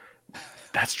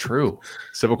 That's true.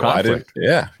 Civil conflict.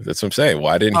 Yeah, that's what I'm saying.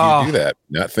 Why didn't you do that?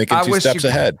 Not thinking two steps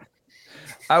ahead.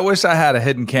 I wish I had a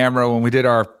hidden camera when we did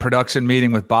our production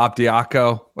meeting with Bob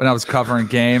Diaco when I was covering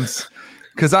games.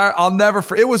 Because I'll never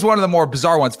 – it was one of the more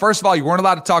bizarre ones. First of all, you weren't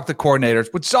allowed to talk to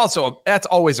coordinators, which is also – that's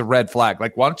always a red flag.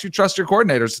 Like, why don't you trust your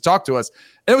coordinators to talk to us?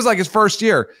 And it was like his first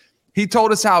year. He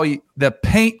told us how the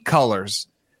paint colors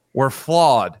were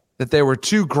flawed, that they were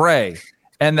too gray,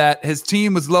 and that his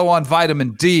team was low on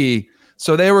vitamin D,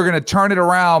 so they were going to turn it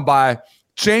around by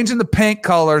changing the paint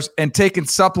colors and taking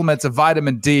supplements of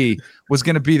vitamin D was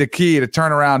going to be the key to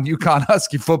turn around UConn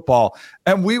Husky football.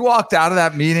 And we walked out of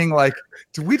that meeting like,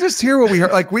 did we just hear what we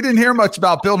heard? Like, we didn't hear much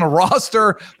about building a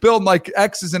roster, building like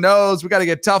X's and O's. We got to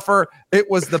get tougher. It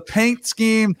was the paint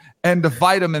scheme and the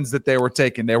vitamins that they were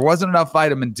taking. There wasn't enough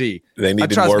vitamin D. They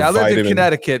needed more vitamin. I lived in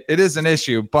Connecticut. It is an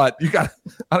issue, but you got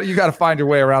to find your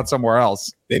way around somewhere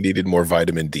else. They needed more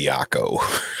vitamin Diaco.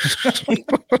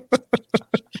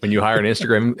 When you hire an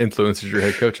Instagram influencer as your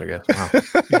head coach, I guess. Wow.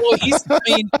 Well,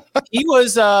 he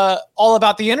was all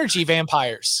about the energy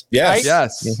vampires. Yes. Right?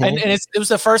 Yes. Mm-hmm. And it was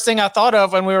the first thing I thought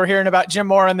of when we were hearing about Jim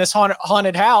Moore in this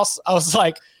haunted house. I was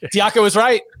like, Diaco was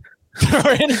right. There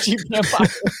are energy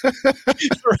vampires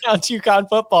around UConn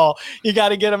football. You got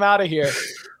to get them out of here.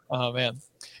 Oh, man.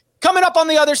 Coming up on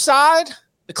the other side,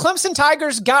 the Clemson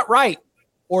Tigers got right.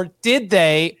 Or did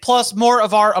they? Plus more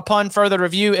of our Upon Further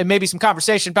Review and maybe some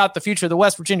conversation about the future of the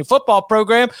West Virginia football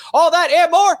program. All that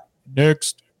and more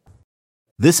next.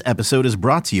 This episode is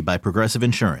brought to you by Progressive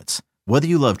Insurance. Whether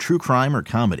you love true crime or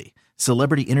comedy,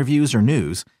 celebrity interviews or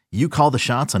news, you call the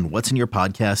shots on what's in your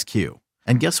podcast queue.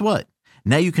 And guess what?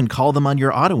 Now you can call them on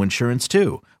your auto insurance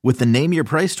too with the Name Your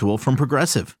Price tool from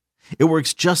Progressive. It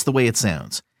works just the way it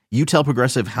sounds. You tell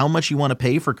Progressive how much you want to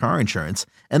pay for car insurance,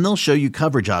 and they'll show you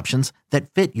coverage options that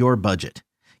fit your budget.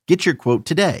 Get your quote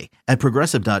today at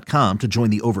Progressive.com to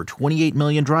join the over 28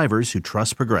 million drivers who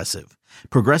trust Progressive.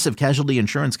 Progressive Casualty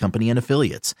Insurance Company and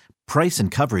Affiliates. Price and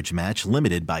coverage match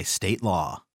limited by state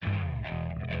law.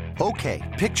 Okay,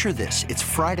 picture this. It's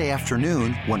Friday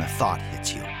afternoon when a thought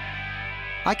hits you.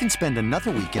 I can spend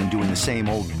another weekend doing the same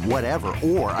old whatever,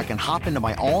 or I can hop into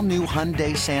my all-new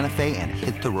Hyundai Santa Fe and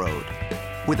hit the road.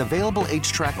 With available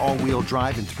H-Track all-wheel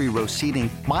drive and 3-row seating,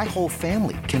 my whole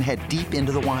family can head deep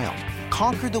into the wild.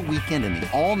 Conquer the weekend in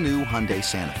the all-new Hyundai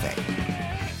Santa Fe.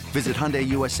 Visit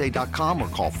HyundaiUSA.com or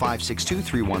call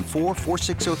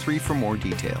 562-314-4603 for more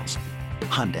details.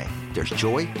 Hyundai, there's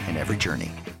joy in every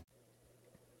journey.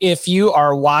 If you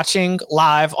are watching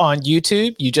live on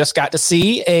YouTube, you just got to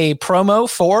see a promo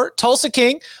for Tulsa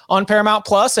King on Paramount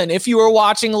Plus. And if you are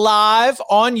watching live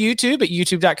on YouTube at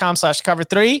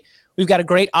youtube.com/cover3, we've got a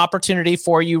great opportunity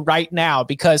for you right now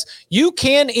because you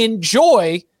can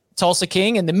enjoy Tulsa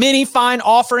King and the many fine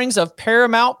offerings of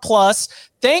Paramount Plus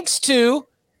thanks to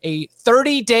a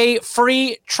 30-day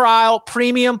free trial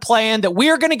premium plan that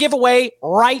we're going to give away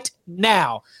right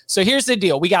now. So here's the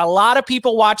deal. We got a lot of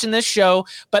people watching this show,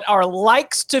 but our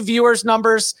likes to viewers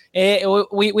numbers,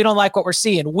 we don't like what we're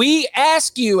seeing. We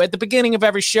ask you at the beginning of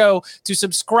every show to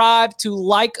subscribe, to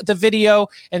like the video.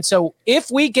 And so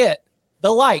if we get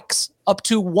the likes up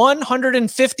to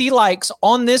 150 likes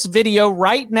on this video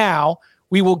right now,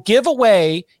 we will give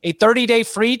away a 30-day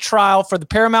free trial for the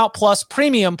Paramount Plus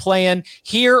premium plan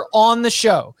here on the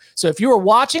show. So if you are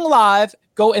watching live,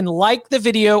 go and like the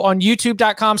video on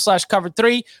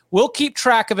youtube.com/cover3. We'll keep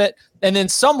track of it. And then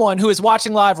someone who is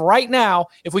watching live right now,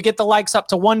 if we get the likes up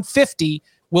to 150,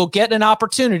 will get an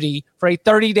opportunity for a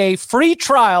 30-day free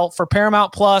trial for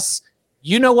Paramount Plus.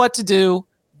 You know what to do.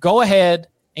 Go ahead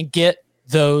and get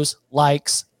those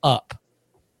likes up.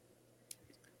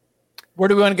 Where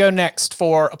do we want to go next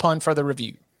for Upon Further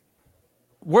Review?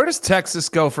 Where does Texas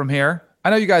go from here?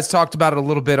 I know you guys talked about it a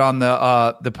little bit on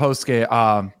the post game,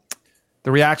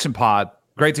 the reaction pod.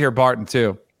 Great to hear Barton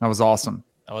too. That was awesome.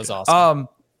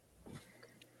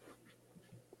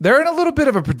 They're in a little bit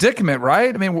of a predicament,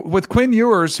 right? I mean, with Quinn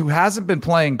Ewers, who hasn't been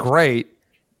playing great,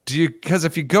 because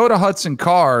if you go to Hudson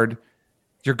Card,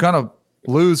 you're gonna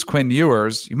lose Quinn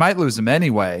Ewers. You might lose him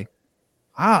anyway.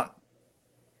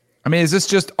 I mean, is this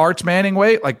just Arch Manning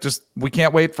wait? Like, just we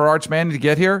can't wait for Arch Manning to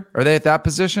get here? Are they at that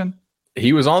position?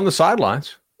 He was on the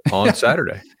sidelines on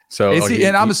Saturday. So is he?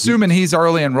 And I'm assuming he's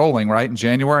early enrolling, right, in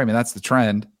January. I mean, that's the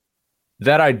trend.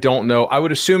 That I don't know. I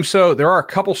would assume so. There are a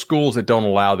couple schools that don't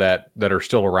allow that are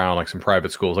still around, like some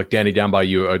private schools, like Danny down by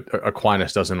you.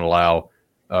 Aquinas doesn't allow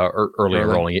early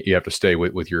enrolling. You have to stay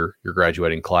with your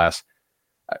graduating class.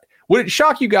 Would it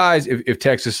shock you guys if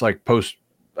Texas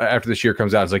after this year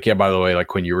comes out, it's like, yeah, by the way, like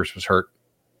Quinn Ewers was hurt?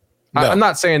 No. I'm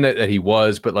not saying that he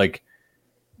was, but like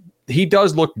he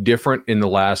does look different in the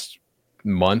last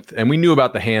month, and we knew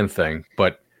about the hand thing,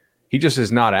 but he just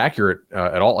is not accurate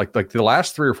at all. Like the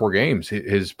last 3 or 4 games,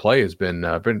 his play has been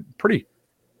pretty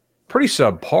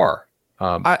subpar.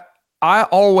 I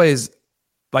always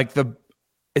like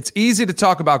it's easy to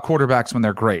talk about quarterbacks when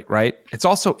they're great, right? It's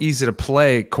also easy to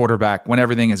play quarterback when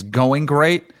everything is going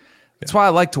great. That's why I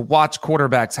like to watch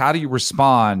quarterbacks. How do you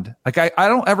respond? Like I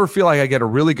don't ever feel like I get a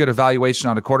really good evaluation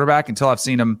on a quarterback until I've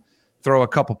seen him throw a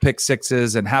couple pick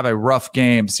sixes and have a rough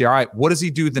game to see, all right, what does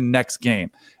he do the next game?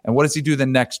 And what does he do the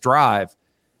next drive?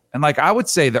 And like I would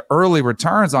say the early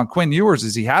returns on Quinn Ewers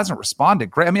is he hasn't responded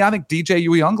great. I mean, I think DJ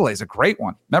Uiagalelei is a great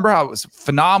one. Remember how it was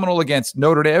phenomenal against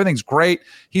Notre Dame? Everything's great.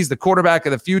 He's the quarterback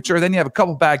of the future. Then you have a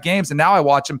couple bad games, and now I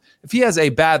watch him. If he has a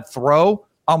bad throw,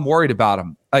 I'm worried about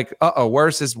him. Like,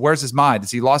 where's his mind?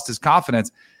 Has he lost his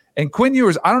confidence? And Quinn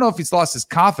Ewers, I don't know if he's lost his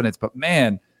confidence, but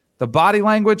man, the body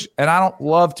language, and I don't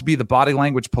love to be the body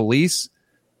language police,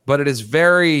 but it is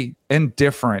very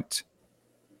indifferent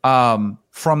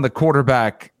from the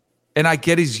quarterback. And I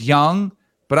get he's young,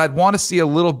 but I'd want to see a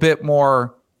little bit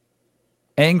more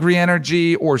angry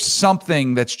energy or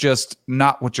something that's just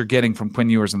not what you're getting from Quinn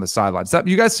Ewers on the sidelines.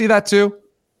 You guys see that too?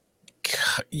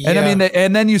 Yeah. And I mean,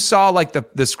 and then you saw like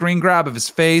the screen grab of his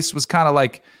face was kind of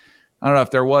like, I don't know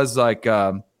if there was like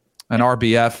an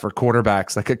RBF for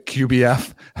quarterbacks, like a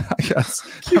QBF, I guess.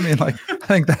 I mean, like, I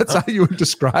think that's how you would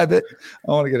describe it.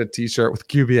 I want to get a t-shirt with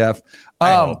QBF.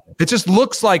 It just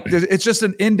looks like it's just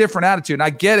an indifferent attitude. And I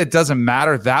get it doesn't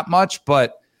matter that much,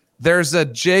 but there's a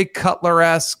Jay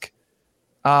Cutler-esque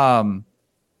Josh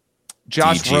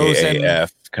DGAF Rosen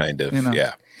kind of,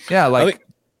 yeah. Yeah, like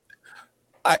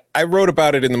I wrote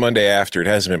about it in the Monday After. It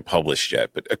hasn't been published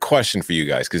yet, but a question for you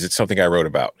guys, because it's something I wrote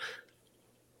about.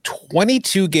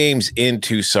 22 games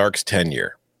into Sark's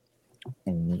tenure,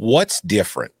 what's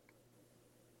different?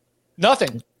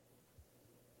 Nothing.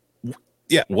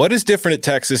 Yeah, what is different at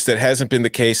Texas that hasn't been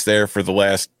the case there for the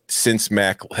last since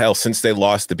they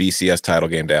lost the BCS title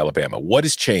game to Alabama? What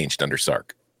has changed under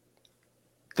Sark?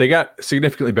 They got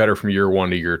significantly better from year 1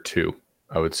 to year 2,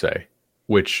 I would say,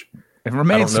 which it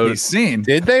remains to be seen.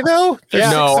 Did they though?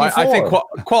 No, I think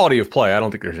quality of play, I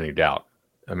don't think there's any doubt.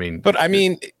 I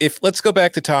mean, if let's go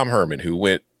back to Tom Herman, who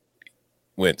went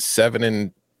 7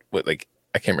 and what, like,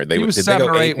 I can't remember. He was 7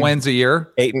 or 8 wins a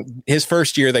year. His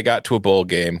first year, they got to a bowl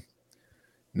game.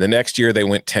 The next year, they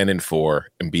went 10-4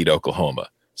 and beat Oklahoma.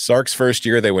 Sark's first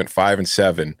year, they went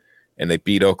 5-7 and they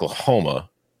beat Oklahoma.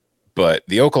 But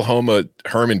the Oklahoma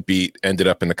Herman beat ended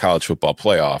up in the college football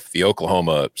playoff. The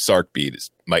Oklahoma Sark beat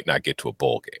might not get to a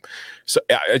bowl game. So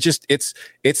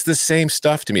it's the same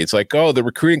stuff to me. It's like, oh, the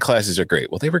recruiting classes are great.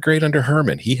 Well, they were great under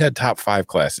Herman. He had top 5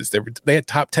 classes. They had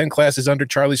top 10 classes under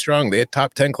Charlie Strong. They had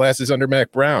top 10 classes under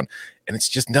Mack Brown. And it's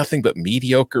just nothing but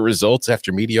mediocre results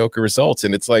after mediocre results.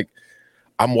 And it's like,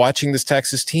 I'm watching this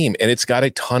Texas team, and it's got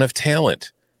a ton of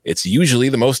talent. It's usually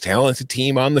the most talented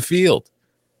team on the field.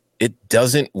 It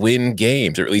doesn't win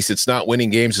games, or at least it's not winning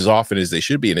games as often as they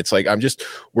should be. And it's like,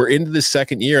 we're into the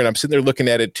second year, and I'm sitting there looking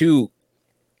at it too.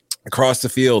 Across the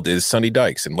field is Sonny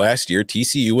Dykes. And last year,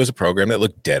 TCU was a program that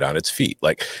looked dead on its feet.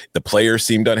 Like, the players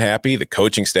seemed unhappy. The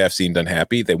coaching staff seemed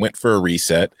unhappy. They went for a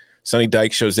reset. Sonny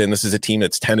Dykes shows in. This is a team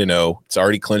that's 10-0. It's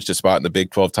already clinched a spot in the Big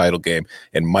 12 title game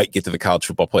and might get to the college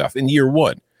football playoff in year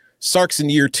 1. Sark's in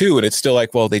year 2, and it's still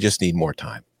like, well, they just need more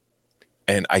time.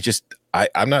 And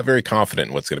I'm not very confident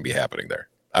in what's going to be happening there.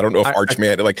 I don't know if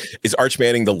is Arch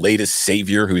Manning the latest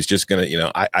savior who's just going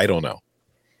to, I don't know.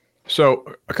 So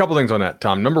a couple things on that,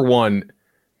 Tom. Number one,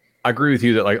 I agree with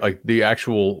you that like the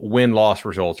actual win-loss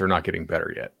results are not getting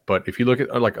better yet. But if you look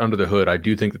at like under the hood, I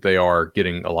do think that they are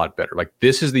getting a lot better. Like,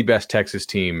 this is the best Texas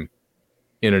team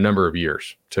in a number of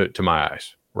years to my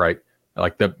eyes, right?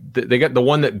 Like they got the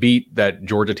one that beat that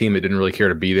Georgia team that didn't really care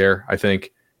to be there, I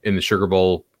think, in the Sugar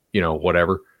Bowl,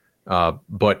 whatever.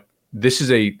 But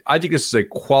I think this is a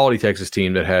quality Texas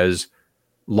team that has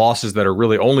losses that are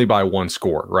really only by one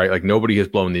score, right? Like, nobody has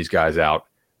blown these guys out.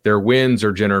 Their wins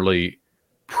are generally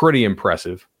pretty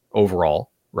impressive overall,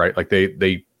 right? Like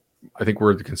I think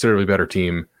we're the considerably better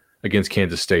team against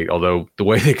Kansas State, although the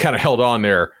way they kind of held on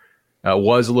there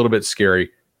was a little bit scary.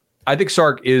 I think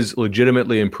Sark is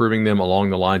legitimately improving them along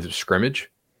the lines of scrimmage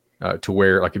to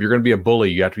where, like, if you're going to be a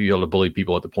bully, you have to be able to bully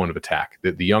people at the point of attack.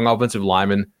 The young offensive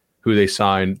linemen who they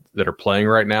signed that are playing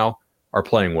right now are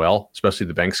playing well, especially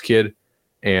the Banks kid.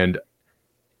 And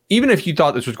even if you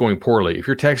thought this was going poorly, if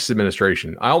you're Texas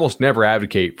administration, I almost never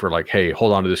advocate for like, hey,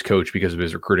 hold on to this coach because of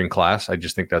his recruiting class. I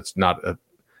just think that's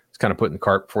it's kind of putting the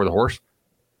cart before the horse.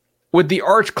 With the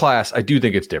Arch class, I do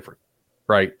think it's different,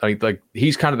 right? Like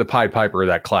he's kind of the Pied Piper of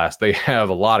that class. They have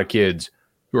a lot of kids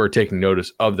who are taking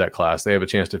notice of that class. They have a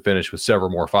chance to finish with several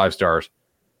more 5-stars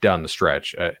down the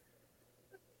stretch.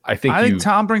 I think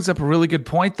Tom brings up a really good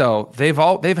point, though. They've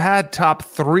had top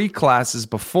 3 classes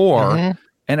before,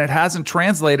 and it hasn't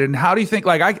translated. And how do you think?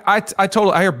 Like,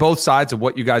 I hear both sides of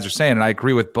what you guys are saying, and I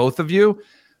agree with both of you.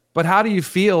 But how do you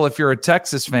feel if you're a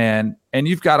Texas fan and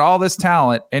you've got all this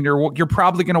talent, and you're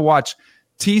probably going to watch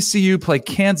TCU play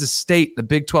Kansas State in the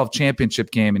Big 12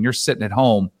 championship game, and you're sitting at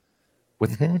home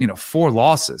with 4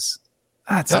 losses?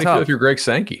 That's tough. How do you feel if you're Greg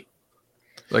Sankey?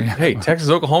 Like, hey, Texas,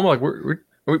 Oklahoma, like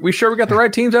we sure we got the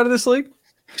right teams out of this league?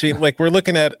 See, like we're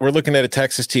looking at a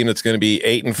Texas team that's going to be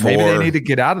 8-4. Maybe they need to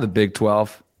get out of the Big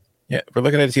 12. Yeah, we're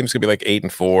looking at a team that's going to be like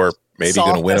 8-4, maybe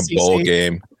going to win a bowl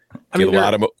game.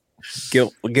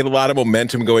 Get a lot of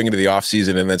momentum going into the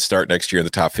offseason, and then start next year in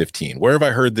the top 15. Where have I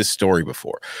heard this story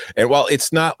before? And while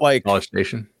it's not like College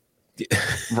Station,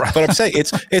 but I'm saying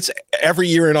it's every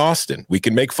year in Austin. We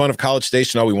can make fun of College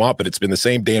Station all we want, but it's been the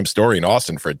same damn story in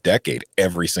Austin for a decade,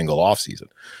 every single offseason.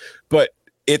 But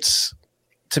it's,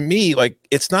 to me, like,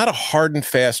 it's not a hard and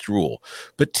fast rule.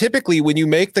 But typically when you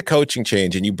make the coaching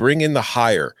change and you bring in the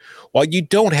hire, while you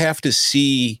don't have to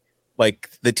see like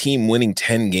the team winning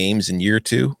 10 games in year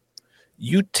 2,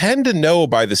 you tend to know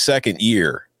by the second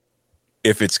year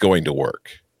if it's going to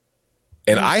work.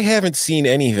 And I haven't seen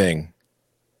anything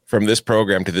from this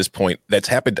program to this point that's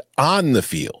happened on the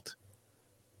field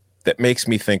that makes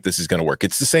me think this is going to work.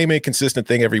 It's the same inconsistent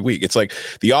thing every week. It's like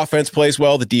the offense plays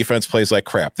well, the defense plays like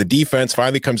crap. The defense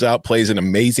finally comes out, plays an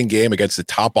amazing game against the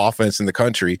top offense in the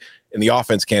country, and the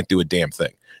offense can't do a damn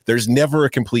thing. There's never a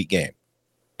complete game.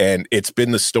 And it's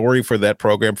been the story for that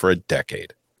program for a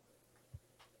decade.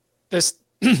 Has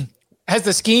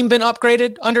the scheme been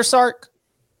upgraded under Sark?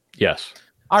 Yes.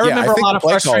 I remember a lot of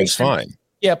frustration. Is fine.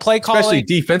 Yeah, play calling. Especially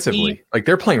defensively. Like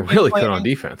they're playing really good on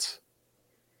defense.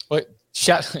 What?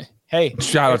 Shout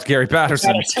out to Gary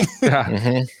Patterson. Yeah.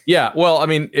 Mm-hmm. Yeah. Well, I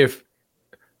mean, if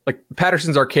like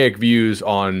Patterson's archaic views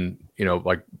on,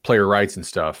 like player rights and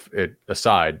stuff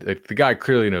aside, the guy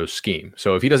clearly knows scheme.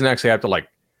 So if he doesn't actually have to like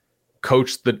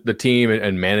coach the team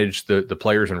and manage the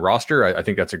players and roster, I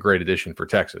think that's a great addition for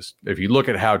Texas. If you look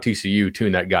at how TCU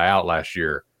tuned that guy out last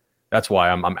year, that's why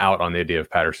I'm out on the idea of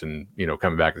Patterson,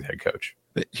 coming back as head coach.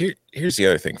 But here's the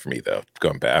other thing for me, though.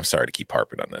 Going back, I'm sorry to keep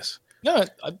harping on this. No,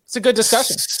 it's a good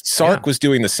discussion. Sark was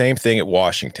doing the same thing at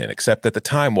Washington, except at the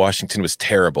time Washington was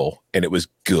terrible and it was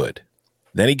good.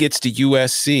 Then he gets to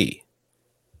USC,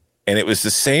 and it was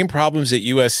the same problems at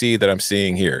USC that I'm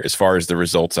seeing here as far as the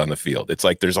results on the field. It's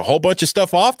like there's a whole bunch of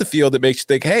stuff off the field that makes you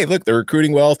think, hey, look, they're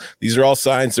recruiting well. These are all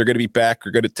signs they're going to be back.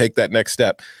 They're going to take that next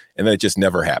step. And then it just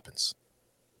never happens.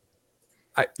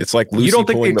 It's like Lucy you don't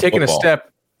think they've taken football. a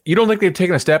step. You don't think they've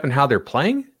taken a step in how they're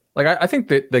playing? Like I think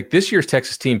that like this year's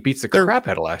Texas team beats the crap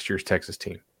out of last year's Texas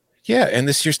team. Yeah, and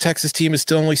this year's Texas team is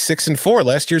still only 6-4.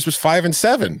 Last year's was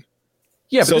 5-7.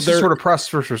 Yeah, but this is sort of process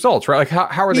versus results, right? Like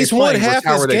how are they he's playing? Won half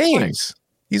how his are they games.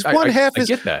 Playing? He's won half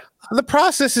his. I get that. The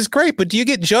process is great, but do you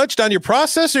get judged on your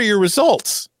process or your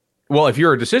results? Well, if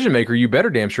you're a decision maker, you better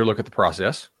damn sure look at the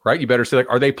process, right? You better say, like,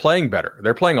 are they playing better?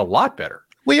 They're playing a lot better.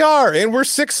 We are, and we're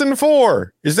 6-4.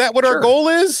 Is that what our goal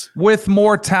is? With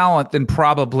more talent than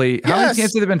probably how many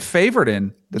games have they been favored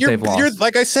in that they've lost?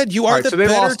 Like I said, you are the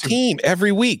better team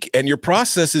every week, and your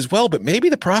process is well, but maybe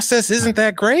the process isn't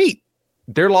that great.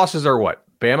 Their losses are what?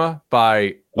 Bama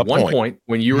by 1 point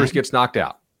when Ewers gets knocked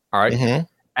out. All right.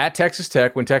 At Texas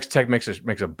Tech, when Texas Tech makes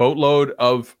a boatload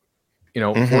of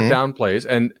fourth down plays,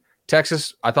 and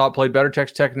Texas, I thought, played better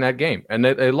Texas Tech in that game, and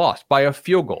they lost by a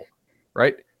field goal,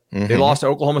 right? They lost to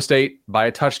Oklahoma State by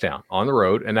a touchdown on the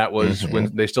road, and that was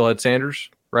when they still had Sanders,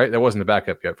 right? That wasn't the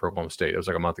backup yet for Oklahoma State. It was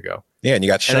like a month ago. Yeah, and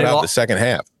you got shut out in the second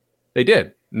half. They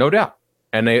did, no doubt,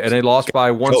 and they lost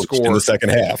by one score in the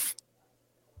second half.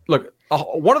 Look,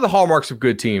 one of the hallmarks of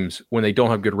good teams when they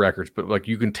don't have good records, but like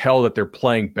you can tell that they're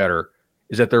playing better,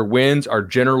 is that their wins are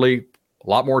generally a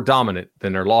lot more dominant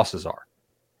than their losses are.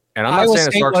 And I'm not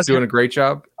saying that Sark's doing a great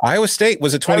job. Iowa State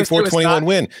was a 24-21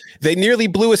 win. They nearly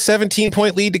blew a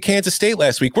 17-point lead to Kansas State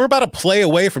last week. We're about a play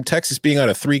away from Texas being on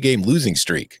a 3-game losing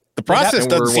streak. The process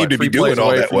doesn't seem to be doing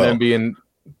all that well. Them being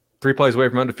 3 plays away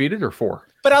from undefeated or 4.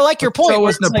 But I like your point. So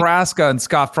was Nebraska and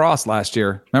Scott Frost last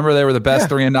year. Remember, they were the best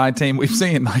 3-9 team we've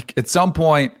seen. Like at some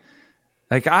point,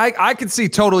 like I could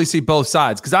totally see both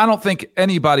sides, because I don't think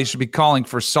anybody should be calling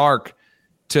for Sark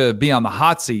to be on the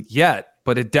hot seat yet.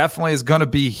 But it definitely is going to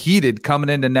be heated coming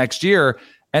into next year.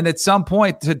 And at some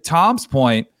point, to Tom's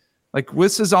point, like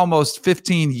this is almost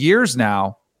 15 years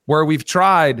now where we've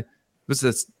tried, this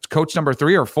is coach number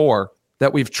 3 or 4,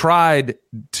 that we've tried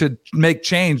to make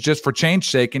change just for change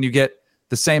sake, and you get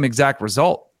the same exact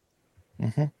result.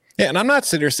 Yeah, and I'm not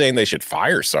sitting here saying they should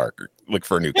fire Sark or look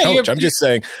for a new coach. I'm just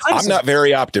saying I'm not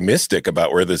very optimistic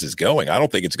about where this is going. I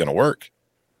don't think it's going to work.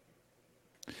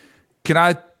 Can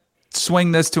I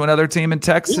swing this to another team in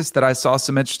Texas that I saw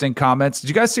some interesting comments? Did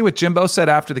you guys see what Jimbo said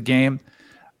after the game?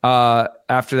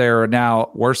 After they are now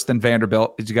worse than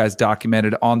Vanderbilt, as you guys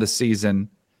documented on the season,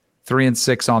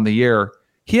 3-6 on the year.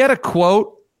 He had a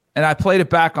quote, and I played it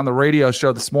back on the radio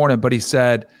show this morning, but he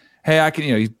said, hey, I can,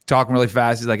 he's talking really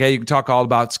fast. He's like, hey, you can talk all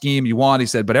about scheme you want. He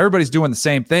said, but everybody's doing the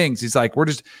same things. He's like, we're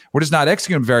just not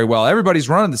executing very well. Everybody's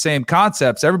running the same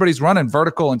concepts. Everybody's running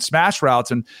vertical and smash routes,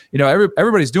 and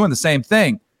everybody's doing the same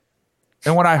thing.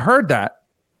 And when I heard that,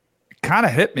 it kind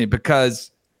of hit me,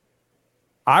 because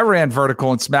I ran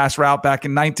vertical and smash route back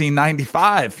in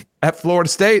 1995 at Florida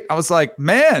State. I was like,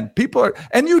 man, people are,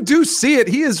 and you do see it.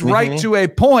 He is right to a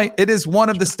point. It is one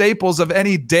of the staples of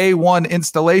any day one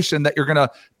installation that you're going to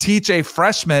teach a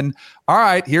freshman. All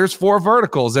right, here's 4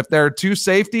 verticals. If there are 2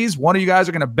 safeties, one of you guys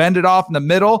are going to bend it off in the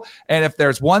middle. And if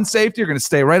there's 1 safety, you're going to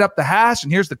stay right up the hash.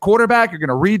 And here's the quarterback. You're going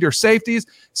to read your safeties.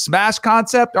 Smash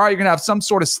concept. All right, you're going to have some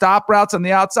sort of stop routes on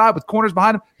the outside with corners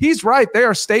behind him. He's right. They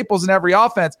are staples in every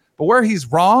offense. But where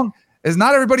he's wrong is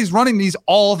not everybody's running these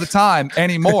all the time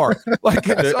anymore.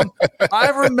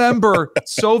 I remember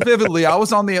so vividly, I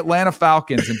was on the Atlanta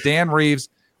Falcons, and Dan Reeves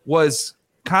was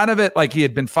kind of it like he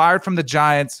had been fired from the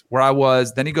Giants where I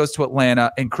was. Then he goes to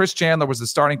Atlanta, and Chris Chandler was the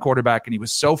starting quarterback, and he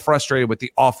was so frustrated with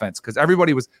the offense because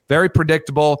everybody was very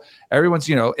predictable. Everyone's,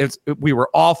 we were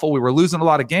awful. We were losing a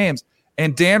lot of games.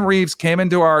 And Dan Reeves came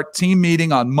into our team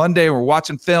meeting on Monday. We're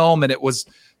watching film, and it was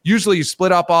usually you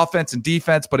split up offense and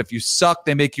defense, but if you suck,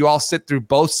 they make you all sit through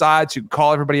both sides. You can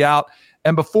call everybody out.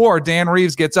 And before Dan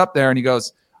Reeves gets up there and he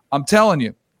goes, I'm telling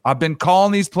you, I've been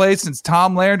calling these plays since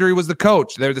Tom Landry was the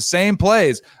coach. They're the same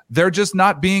plays. They're just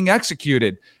not being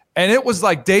executed. And it was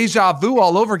like deja vu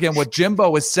all over again. What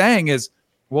Jimbo was saying is,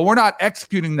 well, we're not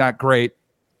executing that great.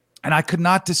 And I could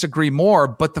not disagree more.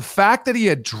 But the fact that he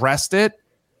addressed it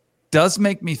does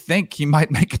make me think he might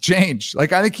make a change.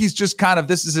 Like, I think he's just kind of,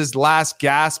 this is his last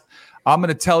gasp. I'm going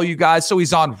to tell you guys. So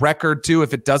he's on record too,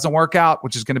 if it doesn't work out,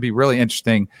 which is going to be really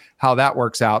interesting how that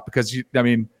works out because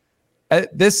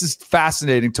this is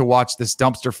fascinating to watch this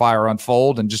dumpster fire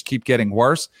unfold and just keep getting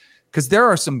worse because there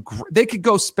are they could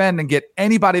go spend and get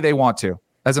anybody they want to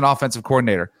as an offensive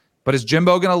coordinator. But is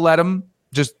Jimbo going to let him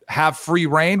just have free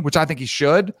reign, which I think he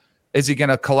should? Is he going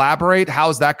to collaborate?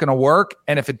 How's that going to work?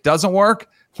 And if it doesn't work,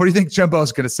 what do you think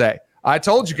Jimbo's going to say? I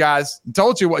told you guys, I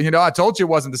told you it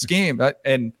wasn't the scheme.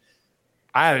 And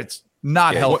it's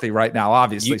not healthy right now,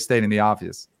 obviously, stating the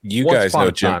obvious. You guys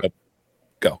know Jimbo.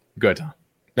 Go. Good, Tom.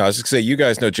 No, I was just going to say, you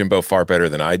guys know Jimbo far better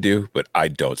than I do, but I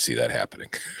don't see that happening.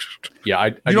 Yeah, I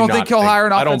you don't think he'll hire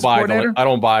an offensive coordinator? I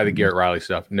don't buy the Garrett Riley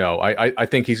stuff. No, I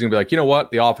think he's going to be like, you know what?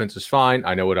 The offense is fine.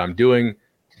 I know what I'm doing.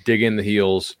 Dig in the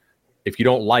heels. If you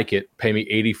don't like it, pay me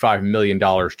 $85 million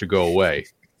to go away.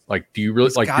 Like, do you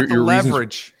really like your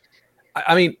leverage?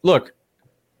 I mean, look,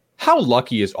 how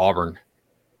lucky is Auburn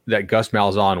that Gus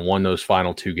Malzahn won those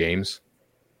final two games,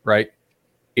 right?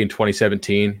 In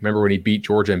 2017, remember when he beat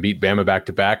Georgia and beat Bama back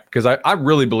to back? Because I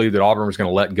really believe that Auburn was going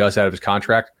to let Gus out of his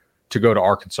contract to go to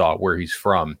Arkansas, where he's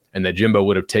from, and that Jimbo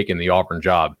would have taken the Auburn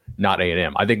job, not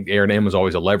A&M. I think A&M was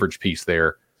always a leverage piece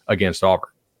there against Auburn,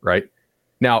 right?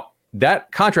 Now,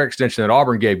 that contract extension that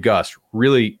Auburn gave Gus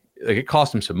really, like, it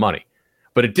cost him some money,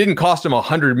 but it didn't cost him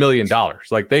 $100 million.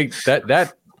 Like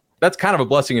that's kind of a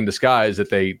blessing in disguise that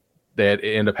they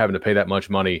end up having to pay that much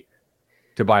money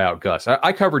to buy out Gus.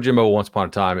 I covered Jimbo once upon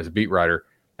a time as a beat writer,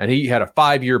 and he had a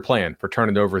 5-year plan for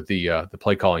turning over the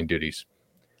play calling duties.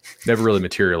 Never really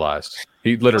materialized.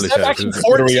 He literally said,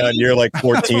 "What are we on year like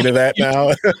 14 of that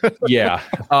now?" Yeah.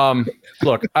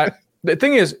 Look, the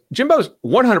thing is, Jimbo's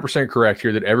 100% correct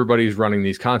here that everybody's running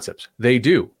these concepts. They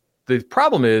do. The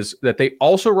problem is that they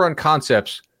also run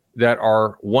concepts that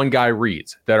are one guy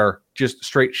reads, that are just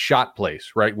straight shot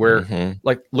plays, right? Where,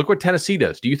 like, look what Tennessee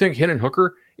does. Do you think Hendon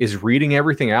Hooker is reading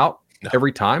everything out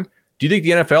every time? Do you think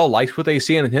the NFL likes what they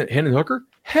see in Hendon Hooker?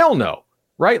 Hell no,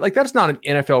 right? Like, that's not an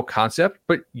NFL concept,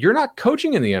 but you're not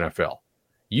coaching in the NFL.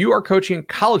 You are coaching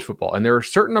college football, and there are a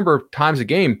certain number of times a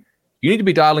game you need to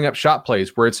be dialing up shot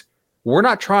plays where we're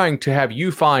not trying to have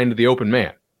you find the open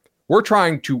man. We're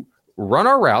trying to run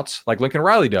our routes like Lincoln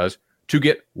Riley does to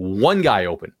get one guy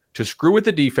open, to screw with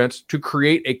the defense, to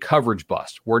create a coverage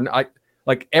bust.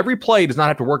 Like, every play does not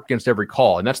have to work against every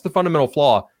call, and that's the fundamental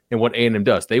flaw in what A&M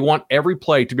does. They want every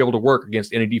play to be able to work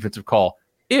against any defensive call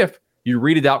if you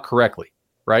read it out correctly,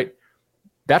 right?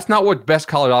 That's not what best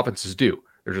college offenses do.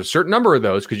 There's a certain number of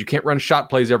those because you can't run shot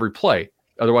plays every play.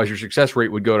 Otherwise, your success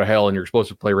rate would go to hell and your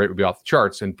explosive play rate would be off the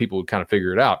charts and people would kind of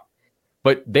figure it out.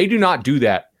 But they do not do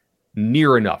that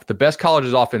near enough. The best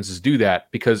colleges offenses do that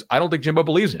because I don't think Jimbo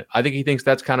believes in it. I think he thinks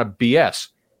that's kind of BS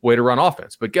way to run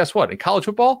offense. But guess what? In college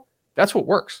football, that's what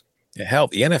works. Yeah, hell,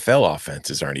 the NFL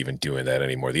offenses aren't even doing that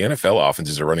anymore. The NFL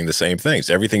offenses are running the same things.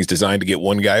 Everything's designed to get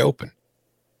one guy open.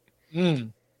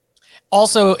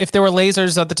 Also, if there were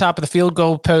lasers at the top of the field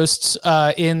goal posts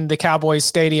in the Cowboys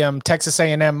stadium, Texas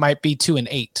A&M might be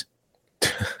 2-8.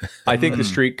 I think the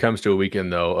streak comes to a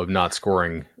weekend, though, of not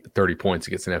scoring 30 points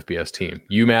against an FBS team.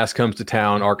 UMass comes to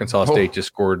town. Arkansas State just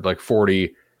scored like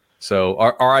 40. So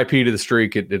RIP to the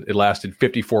streak. It lasted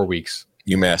 54 weeks.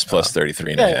 UMass plus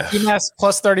 33 and a half. UMass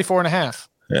plus 34 and a half.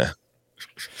 Yeah.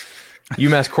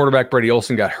 UMass quarterback Brady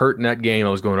Olson got hurt in that game. I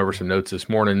was going over some notes this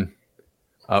morning.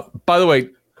 By the way,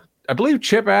 I believe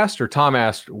Chip asked or Tom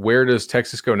asked, where does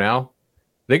Texas go now?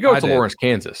 They go to Lawrence,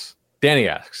 Kansas. Danny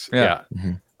asks. Yeah.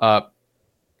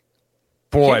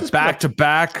 Boy, Kansas back to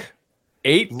back.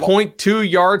 8.2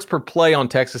 yards per play on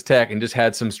Texas Tech and just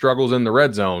had some struggles in the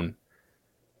red zone.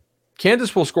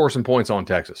 Kansas will score some points on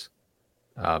Texas.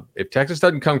 If Texas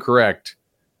doesn't come correct,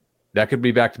 that could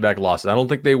be back-to-back losses. I don't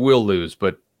think they will lose,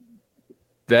 but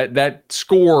that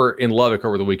score in Lubbock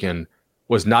over the weekend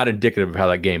was not indicative of how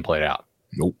that game played out.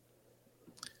 Nope.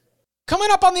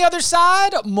 Coming up on the other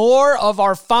side, more of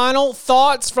our final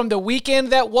thoughts from the weekend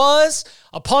that was.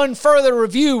 Upon further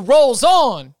review, rolls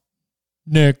on.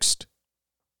 Next.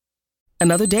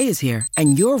 Another day is here,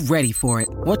 and you're ready for it.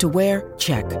 What to wear?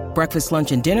 Check. Breakfast,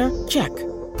 lunch, and dinner? Check.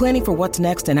 Planning for what's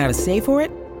next and how to save for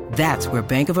it? That's where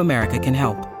Bank of America can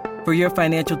help. For your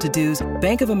financial to-dos,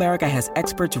 Bank of America has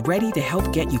experts ready to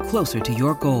help get you closer to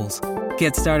your goals.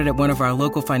 Get started at one of our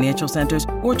local financial centers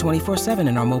or 24/7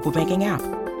 in our mobile banking app.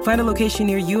 Find a location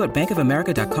near you at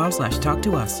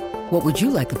bankofamerica.com/talktous. What would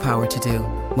you like the power to do?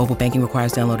 Mobile banking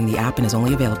requires downloading the app and is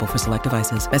only available for select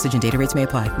devices. Message and data rates may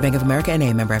apply. Bank of America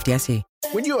NA, member FDIC.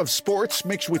 When you have sports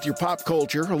mixed with your pop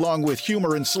culture, along with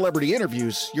humor and celebrity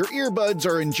interviews, your earbuds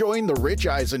are enjoying The Rich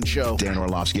Eisen Show. Dan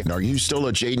Orlovsky, are you still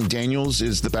a Jaden Daniels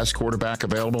is the best quarterback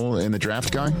available in the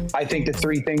draft guy? I think the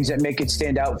three things that make it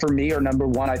stand out for me are, number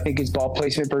one, I think his ball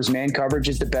placement versus man coverage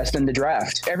is the best in the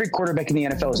draft. Every quarterback in the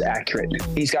NFL is accurate.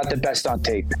 He's got the best on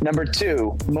tape. Number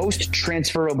two, most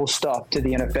transferable stuff to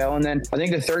the NFL. And then I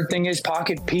think the third thing is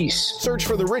pocket peace. Search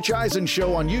for The Rich Eisen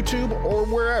Show on YouTube or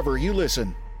wherever you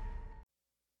listen.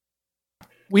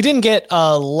 We didn't get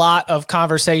a lot of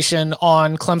conversation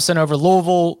on Clemson over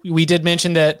Louisville. We did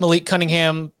mention that Malik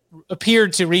Cunningham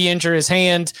appeared to re-injure his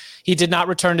hand. He did not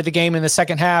return to the game in the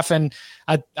second half, and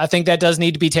I think that does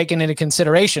need to be taken into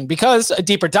consideration because a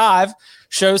deeper dive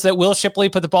shows that Will Shipley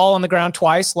put the ball on the ground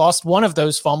twice, lost one of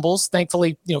those fumbles.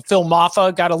 Thankfully, Phil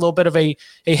Maffa got a little bit of a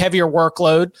heavier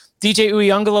workload. DJ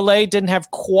Uiagalelei didn't have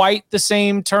quite the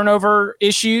same turnover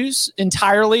issues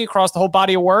entirely across the whole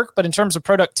body of work, but in terms of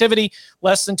productivity,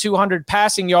 less than 200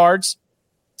 passing yards.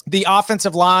 The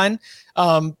offensive line,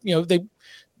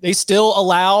 they still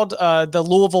allowed the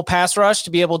Louisville pass rush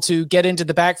to be able to get into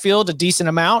the backfield a decent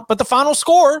amount, but the final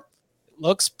score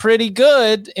looks pretty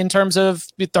good in terms of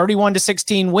the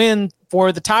 31-16 win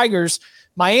for the Tigers.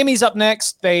 Miami's up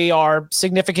next. They are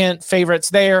significant favorites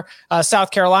there.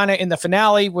 South Carolina in the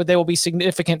finale, where they will be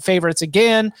significant favorites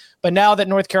again. But now that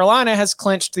North Carolina has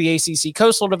clinched the ACC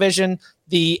Coastal Division,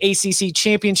 the ACC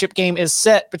championship game is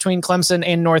set between Clemson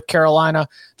and North Carolina.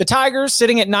 The Tigers,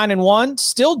 sitting at 9-1,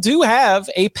 still do have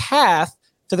a path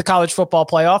to the college football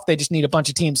playoff. They just need a bunch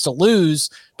of teams to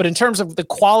lose. But in terms of the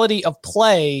quality of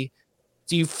play,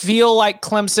 do you feel like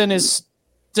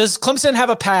does Clemson have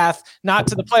a path, not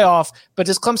to the playoff, but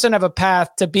does Clemson have a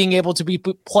path to being able to be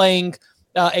playing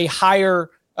a higher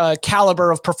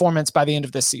caliber of performance by the end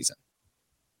of this season?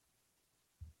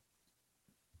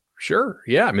 Sure.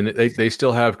 Yeah. I mean, they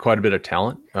still have quite a bit of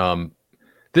talent.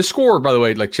 This score, by the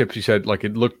way, like Chip, you said, like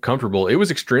it looked comfortable. It was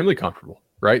extremely comfortable,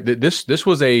 right? This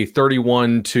was a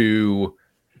 31 to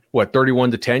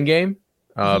 10 game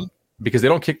because they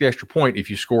don't kick the extra point if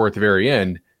you score at the very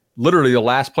end. Literally, the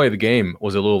last play of the game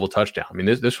was a Louisville touchdown. I mean,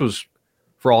 this was,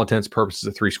 for all intents and purposes,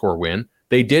 a 3-score win.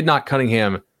 They did knock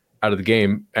Cunningham out of the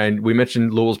game, and we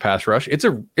mentioned Louisville's pass rush. It's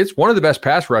one of the best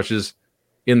pass rushes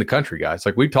in the country, guys.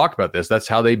 Like, we've talked about this. That's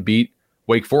how they beat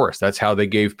Wake Forest. That's how they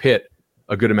gave Pitt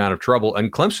a good amount of trouble.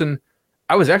 And Clemson,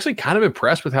 I was actually kind of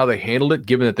impressed with how they handled it,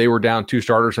 given that they were down 2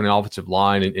 starters on the offensive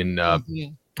line.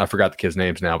 I forgot the kids'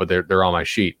 names now, but they're on my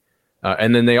sheet.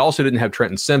 And then they also didn't have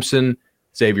Trenton Simpson.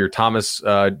 Xavier Thomas,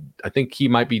 I think he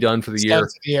might be done for the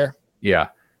year. Yeah.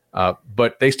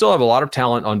 But they still have a lot of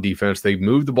talent on defense. They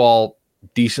move the ball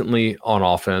decently on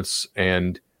offense.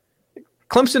 And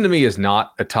Clemson, to me, is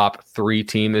not a top 3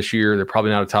 team this year. They're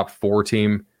probably not a top 4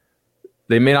 team.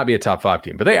 They may not be a top 5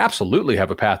 team, but they absolutely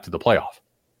have a path to the playoff.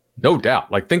 No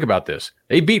doubt. Like, think about this.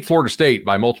 They beat Florida State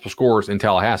by multiple scores in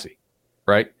Tallahassee,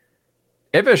 right?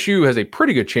 FSU has a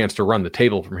pretty good chance to run the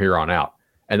table from here on out.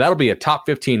 And that'll be a top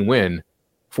 15 win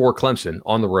for Clemson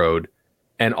on the road.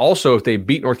 And also, if they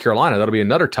beat North Carolina, that'll be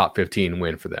another top 15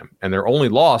 win for them. And their only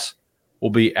loss will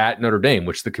be at Notre Dame,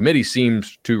 which the committee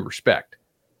seems to respect.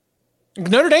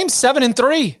 Notre Dame's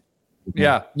 7-3.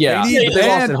 Yeah. They lost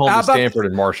at home to Stanford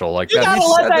and Marshall. Like, you gotta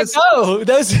let that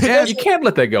go. You can't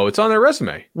let that go. It's on their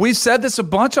resume. We've said this a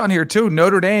bunch on here too.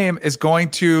 Notre Dame is going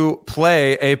to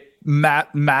play a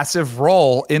massive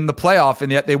role in the playoff,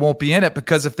 and yet they won't be in it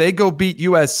because if they go beat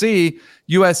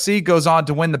USC goes on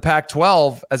to win the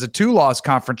Pac-12 as a 2-loss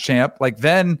conference champ. Like,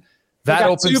 then that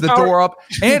opens the door up,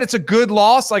 and it's a good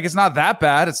loss. Like, it's not that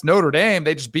bad. It's Notre Dame.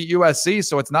 They just beat USC,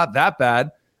 so it's not that bad.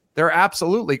 They're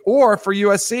absolutely. Or for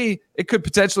USC, it could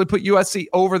potentially put USC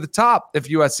over the top if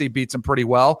USC beats them pretty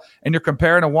well, and you're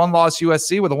comparing a 1-loss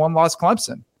USC with a 1-loss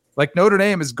Clemson. Like, Notre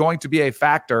Dame is going to be a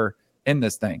factor in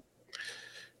this thing.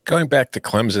 Going back to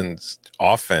Clemson's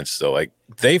offense, though, like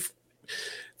the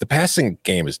passing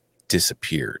game has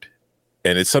disappeared.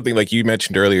 And it's something like you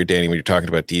mentioned earlier, Danny, when you're talking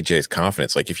about DJ's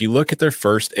confidence. Like, if you look at their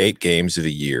first 8 games of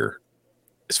the year,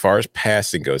 as far as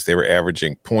passing goes, they were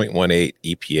averaging 0.18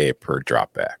 EPA per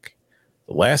dropback.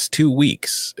 The last 2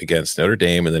 weeks against Notre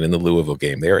Dame and then in the Louisville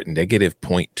game, they're at negative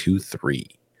 0.23.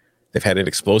 They've had an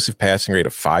explosive passing rate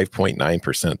of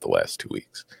 5.9% the last 2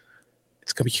 weeks.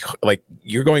 It's going to be like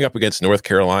you're going up against North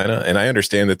Carolina, and I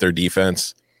understand that their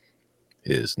defense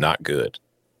is not good,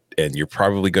 and you're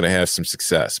probably going to have some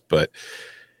success. But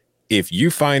if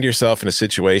you find yourself in a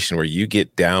situation where you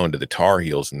get down to the Tar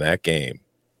Heels in that game,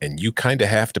 and you kind of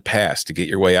have to pass to get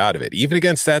your way out of it, even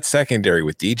against that secondary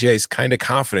with DJ's kind of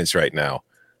confidence right now,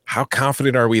 how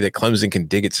confident are we that Clemson can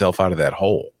dig itself out of that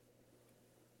hole?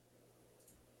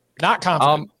 Not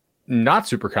confident. Not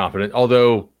super confident,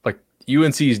 although like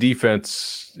UNC's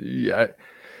defense,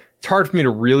 it's hard for me to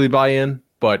really buy in,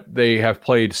 but they have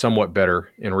played somewhat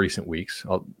better in recent weeks.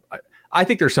 I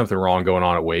think there's something wrong going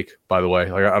on at Wake, by the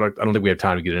way. Like I don't think we have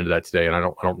time to get into that today, and I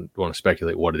don't want to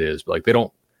speculate what it is, but like they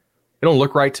don't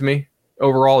look right to me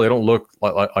overall. They don't look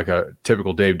like a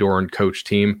typical Dave Doran coach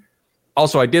team.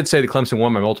 Also, I did say that Clemson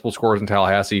won by multiple scores in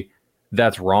Tallahassee.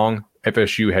 That's wrong.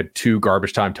 FSU had 2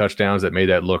 garbage time touchdowns that made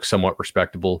that look somewhat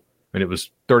respectable. And it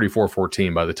was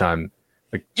 34-14 by the time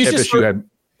FSU had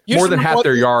more than half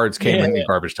their yards came in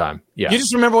garbage time. Yeah. You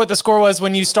just remember what the score was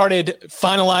when you started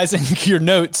finalizing your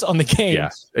notes on the game. Yeah,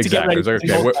 exactly. It was like,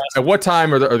 okay, at what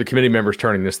time are the committee members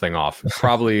turning this thing off?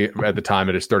 Probably at the time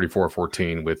it is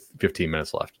 34-14 with 15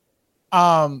 minutes left.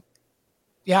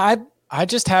 Yeah, I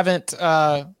just haven't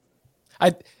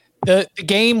the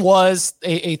game was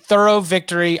a thorough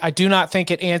victory. I do not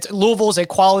think it answered. Louisville's a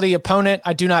quality opponent.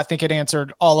 I do not think it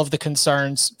answered all of the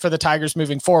concerns for the Tigers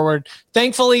moving forward.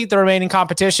 Thankfully, the remaining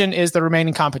competition is the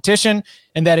remaining competition,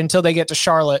 and that until they get to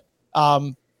Charlotte,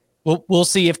 we'll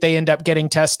see if they end up getting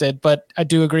tested. But I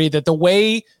do agree that the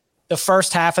way the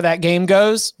first half of that game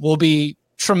goes will be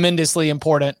tremendously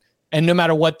important. And no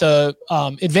matter what the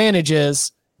advantage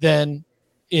is, then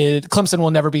Clemson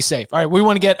will never be safe. All right, we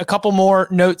want to get a couple more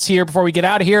notes here before we get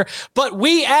out of here. But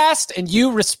we asked and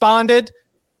you responded.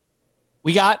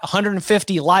 We got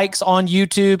 150 likes on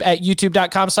YouTube at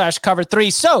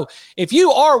youtube.com/cover3. So if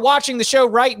you are watching the show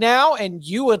right now and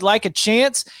you would like a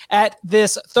chance at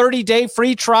this 30-day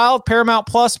free trial of Paramount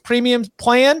Plus premium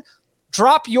plan,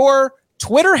 drop your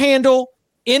Twitter handle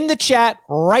in the chat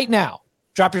right now.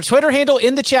 Drop your Twitter handle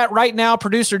in the chat right now.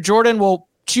 Producer Jordan will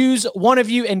choose one of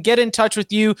you and get in touch with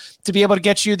you to be able to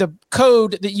get you the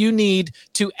code that you need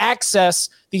to access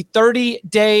the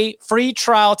 30-day free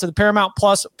trial to the Paramount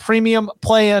Plus premium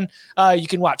plan. You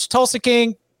can watch Tulsa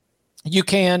King. You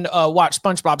can watch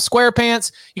SpongeBob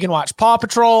SquarePants. You can watch Paw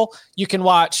Patrol. You can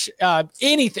watch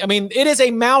anything. I mean, it is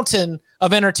a mountain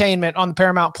of entertainment on the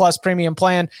Paramount Plus premium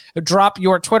plan. Drop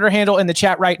your Twitter handle in the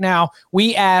chat right now.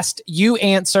 We asked, you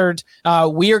answered.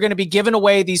 We are going to be giving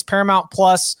away these Paramount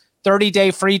Plus 30-day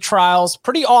free trials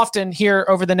pretty often here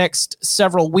over the next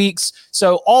several weeks.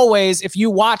 So always, if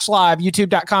you watch live,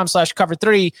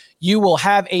 youtube.com/cover3, you will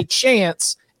have a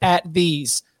chance at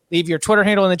these. Leave your Twitter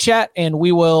handle in the chat and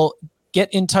we will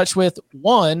get in touch with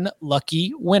one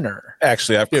lucky winner.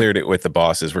 Actually, I've cleared it with the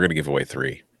bosses. We're going to give away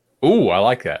 3. Ooh, I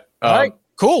like that. All right,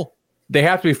 cool. They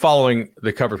have to be following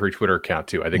the Cover 3 Twitter account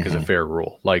too, I think is a fair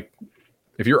rule. Like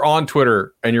if you're on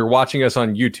Twitter and you're watching us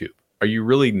on YouTube, are you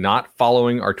really not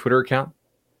following our Twitter account?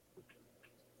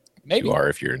 Maybe. You are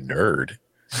if you're a nerd.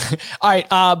 All right,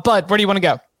 Bud, where do you want to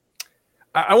go?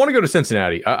 I want to go to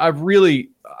Cincinnati. I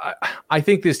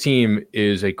think this team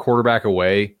is a quarterback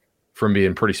away from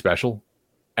being pretty special,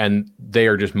 and they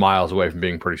are just miles away from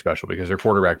being pretty special because their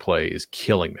quarterback play is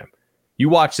killing them. You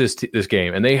watch this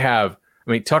game, and they have,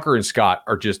 I mean, Tucker and Scott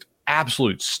are just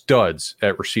absolute studs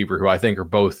at receiver, who I think are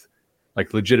both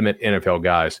like legitimate NFL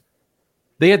guys.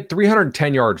 They had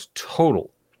 310 yards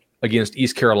total against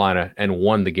East Carolina and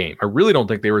won the game. I really don't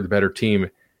think they were the better team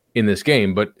in this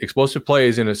game, but explosive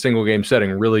plays in a single game setting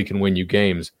really can win you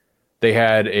games. They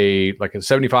had a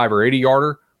 75 or 80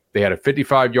 yarder. They had a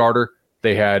 55 yarder.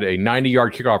 They had a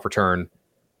 90-yard kickoff return.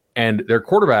 And their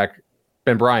quarterback,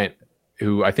 Ben Bryant,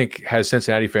 who I think has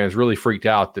Cincinnati fans really freaked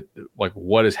out that like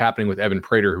what is happening with Evan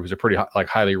Prater, who was a pretty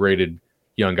highly rated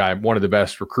young guy, one of the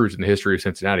best recruits in the history of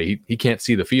Cincinnati. He can't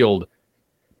see the field.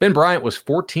 Ben Bryant was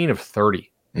 14 of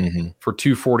 30 for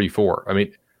 244. I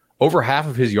mean, over half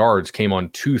of his yards came on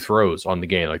 2 throws on the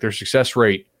game. Like their success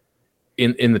rate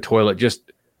in the toilet,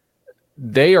 just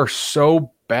they are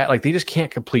so bad. Like they just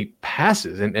can't complete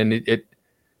passes. And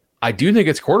I do think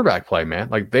it's quarterback play, man.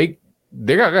 Like they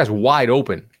got guys wide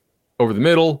open over the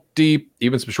middle, deep,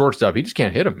 even some short stuff. He just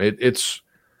can't hit them. It's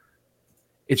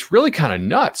really kind of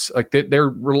nuts. Like they're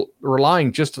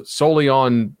relying just solely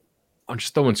on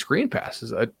just throwing screen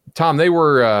passes. Tom, they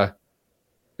were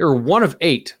 1 of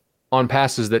 8 on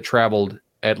passes that traveled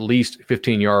at least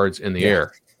 15 yards in the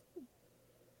air.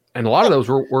 And a lot of those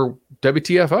were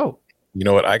WTFO. You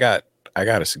know what? I got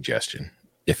a suggestion.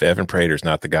 If Evan Prater's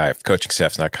not the guy, if the coaching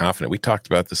staff's not confident, we talked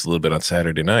about this a little bit on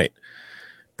Saturday night.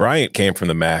 Bryant came from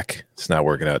the MAC. It's not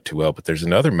working out too well, but there's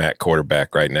another MAC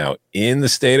quarterback right now in the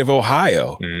state of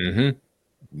Ohio. Mm-hmm.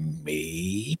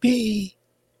 Maybe.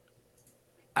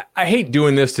 I hate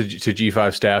doing this to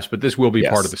G5 staffs, but this will be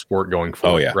part of the sport going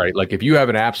forward, right? Like if you have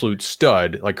an absolute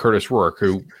stud like Curtis Rourke,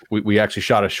 who we actually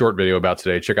shot a short video about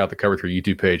today, check out the Cover 3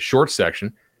 YouTube page, short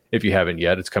section, if you haven't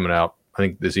yet. It's coming out, I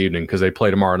think, this evening because they play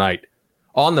tomorrow night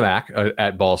on the MAC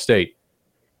at Ball State.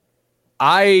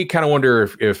 I kind of wonder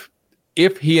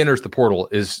if he enters the portal,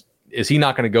 is he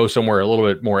not going to go somewhere a little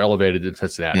bit more elevated than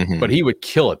Cincinnati? Mm-hmm. But he would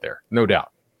kill it there, no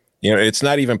doubt. You know, it's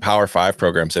not even Power 5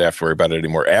 programs that have to worry about it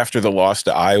anymore. After the loss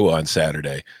to Iowa on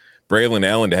Saturday, Braylon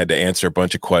Allen had to answer a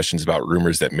bunch of questions about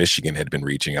rumors that Michigan had been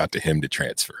reaching out to him to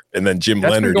transfer. And then Jim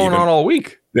Leonard. That's been going on all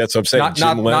week. That's what I'm saying.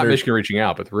 Not Michigan reaching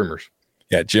out, but the rumors.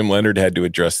 Yeah, Jim Leonard had to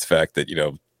address the fact that,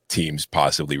 teams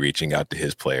possibly reaching out to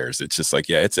his players. It's just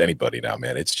like, it's anybody now,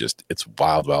 man. It's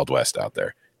wild, wild west out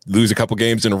there. Lose a couple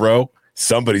games in a row,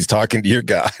 somebody's talking to your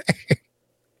guy.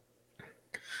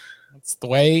 That's the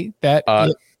way that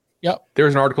Yep. There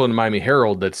was an article in the Miami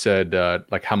Herald that said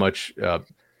how much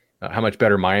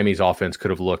better Miami's offense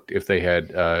could have looked if they had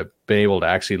been able to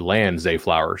actually land Zay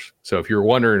Flowers. So if you're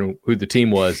wondering who the team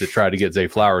was that tried to get Zay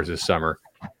Flowers this summer,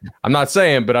 I'm not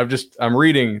saying, but I'm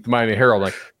reading the Miami Herald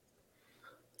like,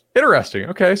 interesting.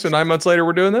 Okay, so 9 months later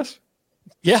we're doing this?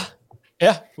 Yeah,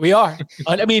 we are.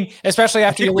 I mean, especially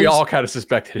after you lose. We all kind of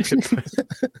suspected it.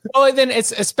 Well, and then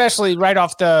it's especially right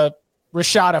off the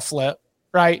Rashada flip.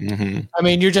 Right. Mm-hmm. I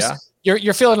mean,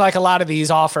 you're feeling like a lot of these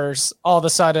offers all of a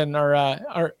sudden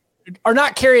are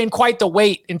not carrying quite the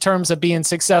weight in terms of being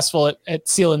successful at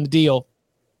sealing the deal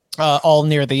all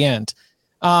near the end.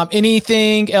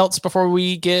 Anything else before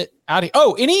we get out of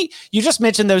here? You just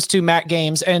mentioned those two MAC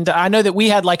games, and I know that we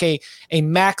had like a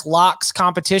MAC locks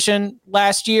competition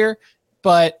last year,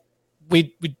 but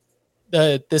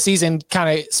the season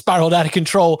kind of spiraled out of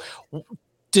control.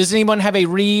 Does anyone have a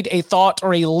read, a thought,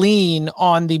 or a lean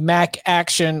on the MAC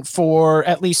action for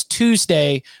at least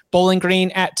Tuesday? Bowling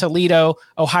Green at Toledo,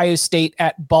 Ohio State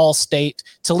at Ball State.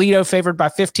 Toledo favored by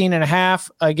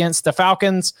 15.5 against the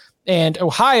Falcons, and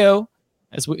Ohio,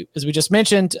 as we just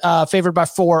mentioned, favored by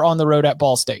 4 on the road at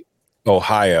Ball State.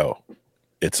 Ohio,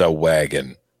 it's a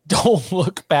wagon. Don't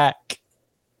look back.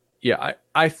 Yeah,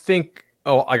 I think.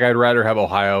 I'd rather have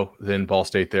Ohio than Ball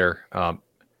State there.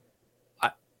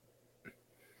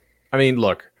 I mean,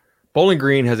 look, Bowling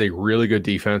Green has a really good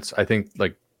defense. I think,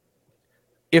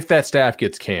 if that staff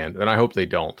gets canned, and I hope they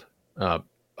don't, I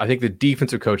think the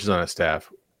defensive coaches on that staff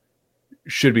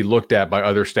should be looked at by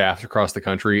other staffs across the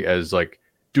country as,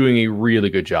 doing a really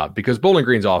good job, because Bowling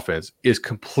Green's offense is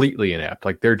completely inept.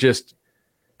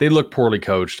 They look poorly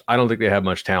coached. I don't think they have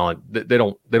much talent. They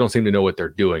don't seem to know what they're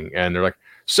doing. And they're like,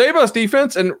 save us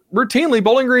defense. And routinely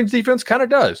Bowling Green's defense kind of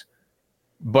does.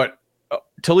 But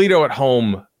Toledo at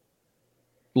home,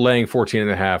 laying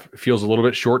 14.5 feels a little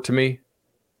bit short to me.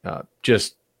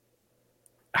 Just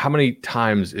how many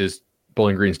times is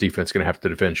Bowling Green's defense going to have to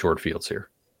defend short fields here?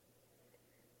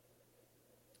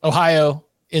 Ohio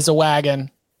is a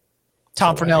wagon.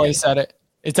 Tom Fornelli said it.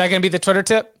 Is that going to be the Twitter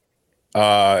tip?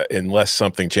 Unless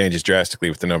something changes drastically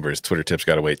with the numbers, Twitter tip's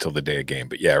got to wait till the day of game.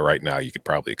 But yeah, right now you could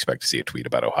probably expect to see a tweet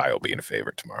about Ohio being a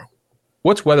favorite tomorrow.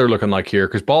 What's weather looking like here?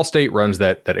 Because Ball State runs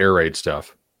that air raid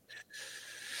stuff.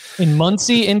 In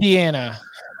Muncie, Indiana.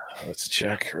 Let's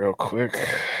check real quick.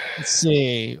 Let's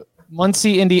see.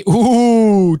 Muncie, Indiana.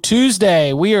 Ooh,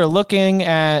 Tuesday. We are looking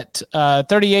at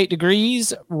 38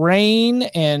 degrees, rain,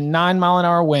 and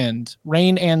 9-mile-an-hour wind.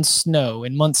 Rain and snow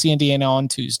in Muncie, Indiana on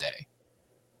Tuesday.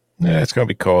 Yeah, it's going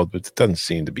to be cold, but it doesn't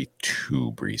seem to be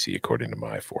too breezy according to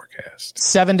my forecast.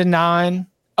 7 to 9.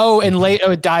 Oh, and late.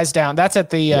 Oh, it dies down. That's at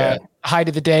the height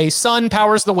of the day. Sun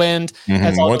powers the wind.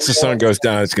 Mm-hmm. Once the sun goes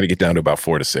down, it's going to get down to about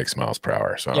 4 to 6 miles per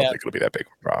hour. So I don't think it'll be that big of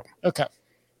a problem. Okay.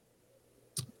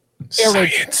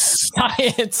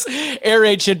 Science. Air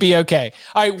raid should be okay.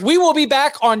 All right. We will be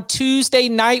back on Tuesday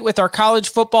night with our college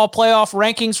football playoff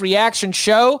rankings reaction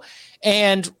show.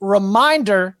 And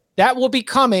reminder, that will be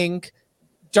coming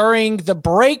during the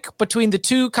break between the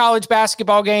two college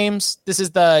basketball games. This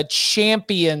is the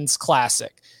Champions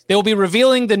Classic. They will be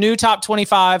revealing the new top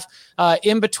 25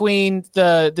 in between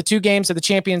the two games of the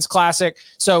Champions Classic.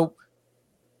 So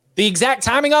the exact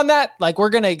timing on that, we're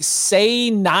going to say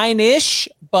 9-ish,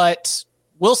 but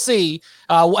we'll see.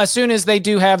 As soon as they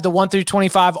do have the 1 through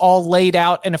 25 all laid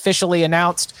out and officially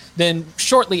announced, then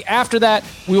shortly after that,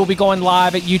 we will be going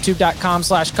live at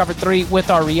youtube.com/cover3 with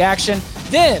our reaction.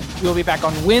 Then we'll be back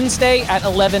on Wednesday at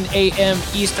 11 a.m.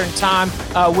 Eastern time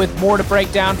with more to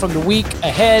break down from the week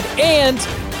ahead. And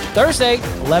Thursday,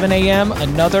 11 a.m.,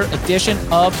 another edition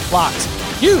of Locks.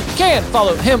 You can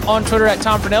follow him on Twitter at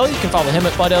Tom Fornelli. You can follow him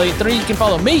at BudElliott3. You can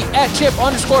follow me at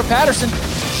Chip_Patterson.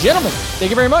 Gentlemen, thank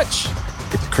you very much.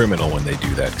 It's criminal when they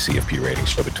do that CFP rating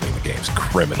show between the games.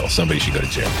 Criminal. Somebody should go to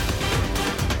jail.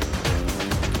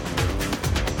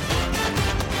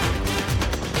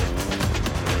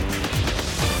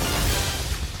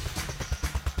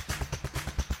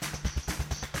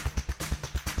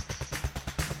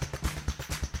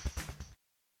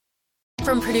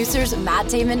 From producers Matt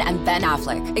Damon and Ben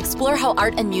Affleck, explore how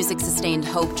art and music sustained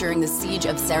hope during the siege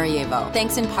of Sarajevo,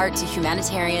 thanks in part to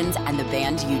humanitarians and the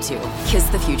band U2. Kiss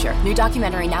the Future. New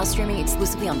documentary now streaming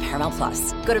exclusively on Paramount+.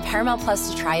 Go to Paramount+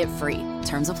 to try it free.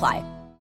 Terms apply.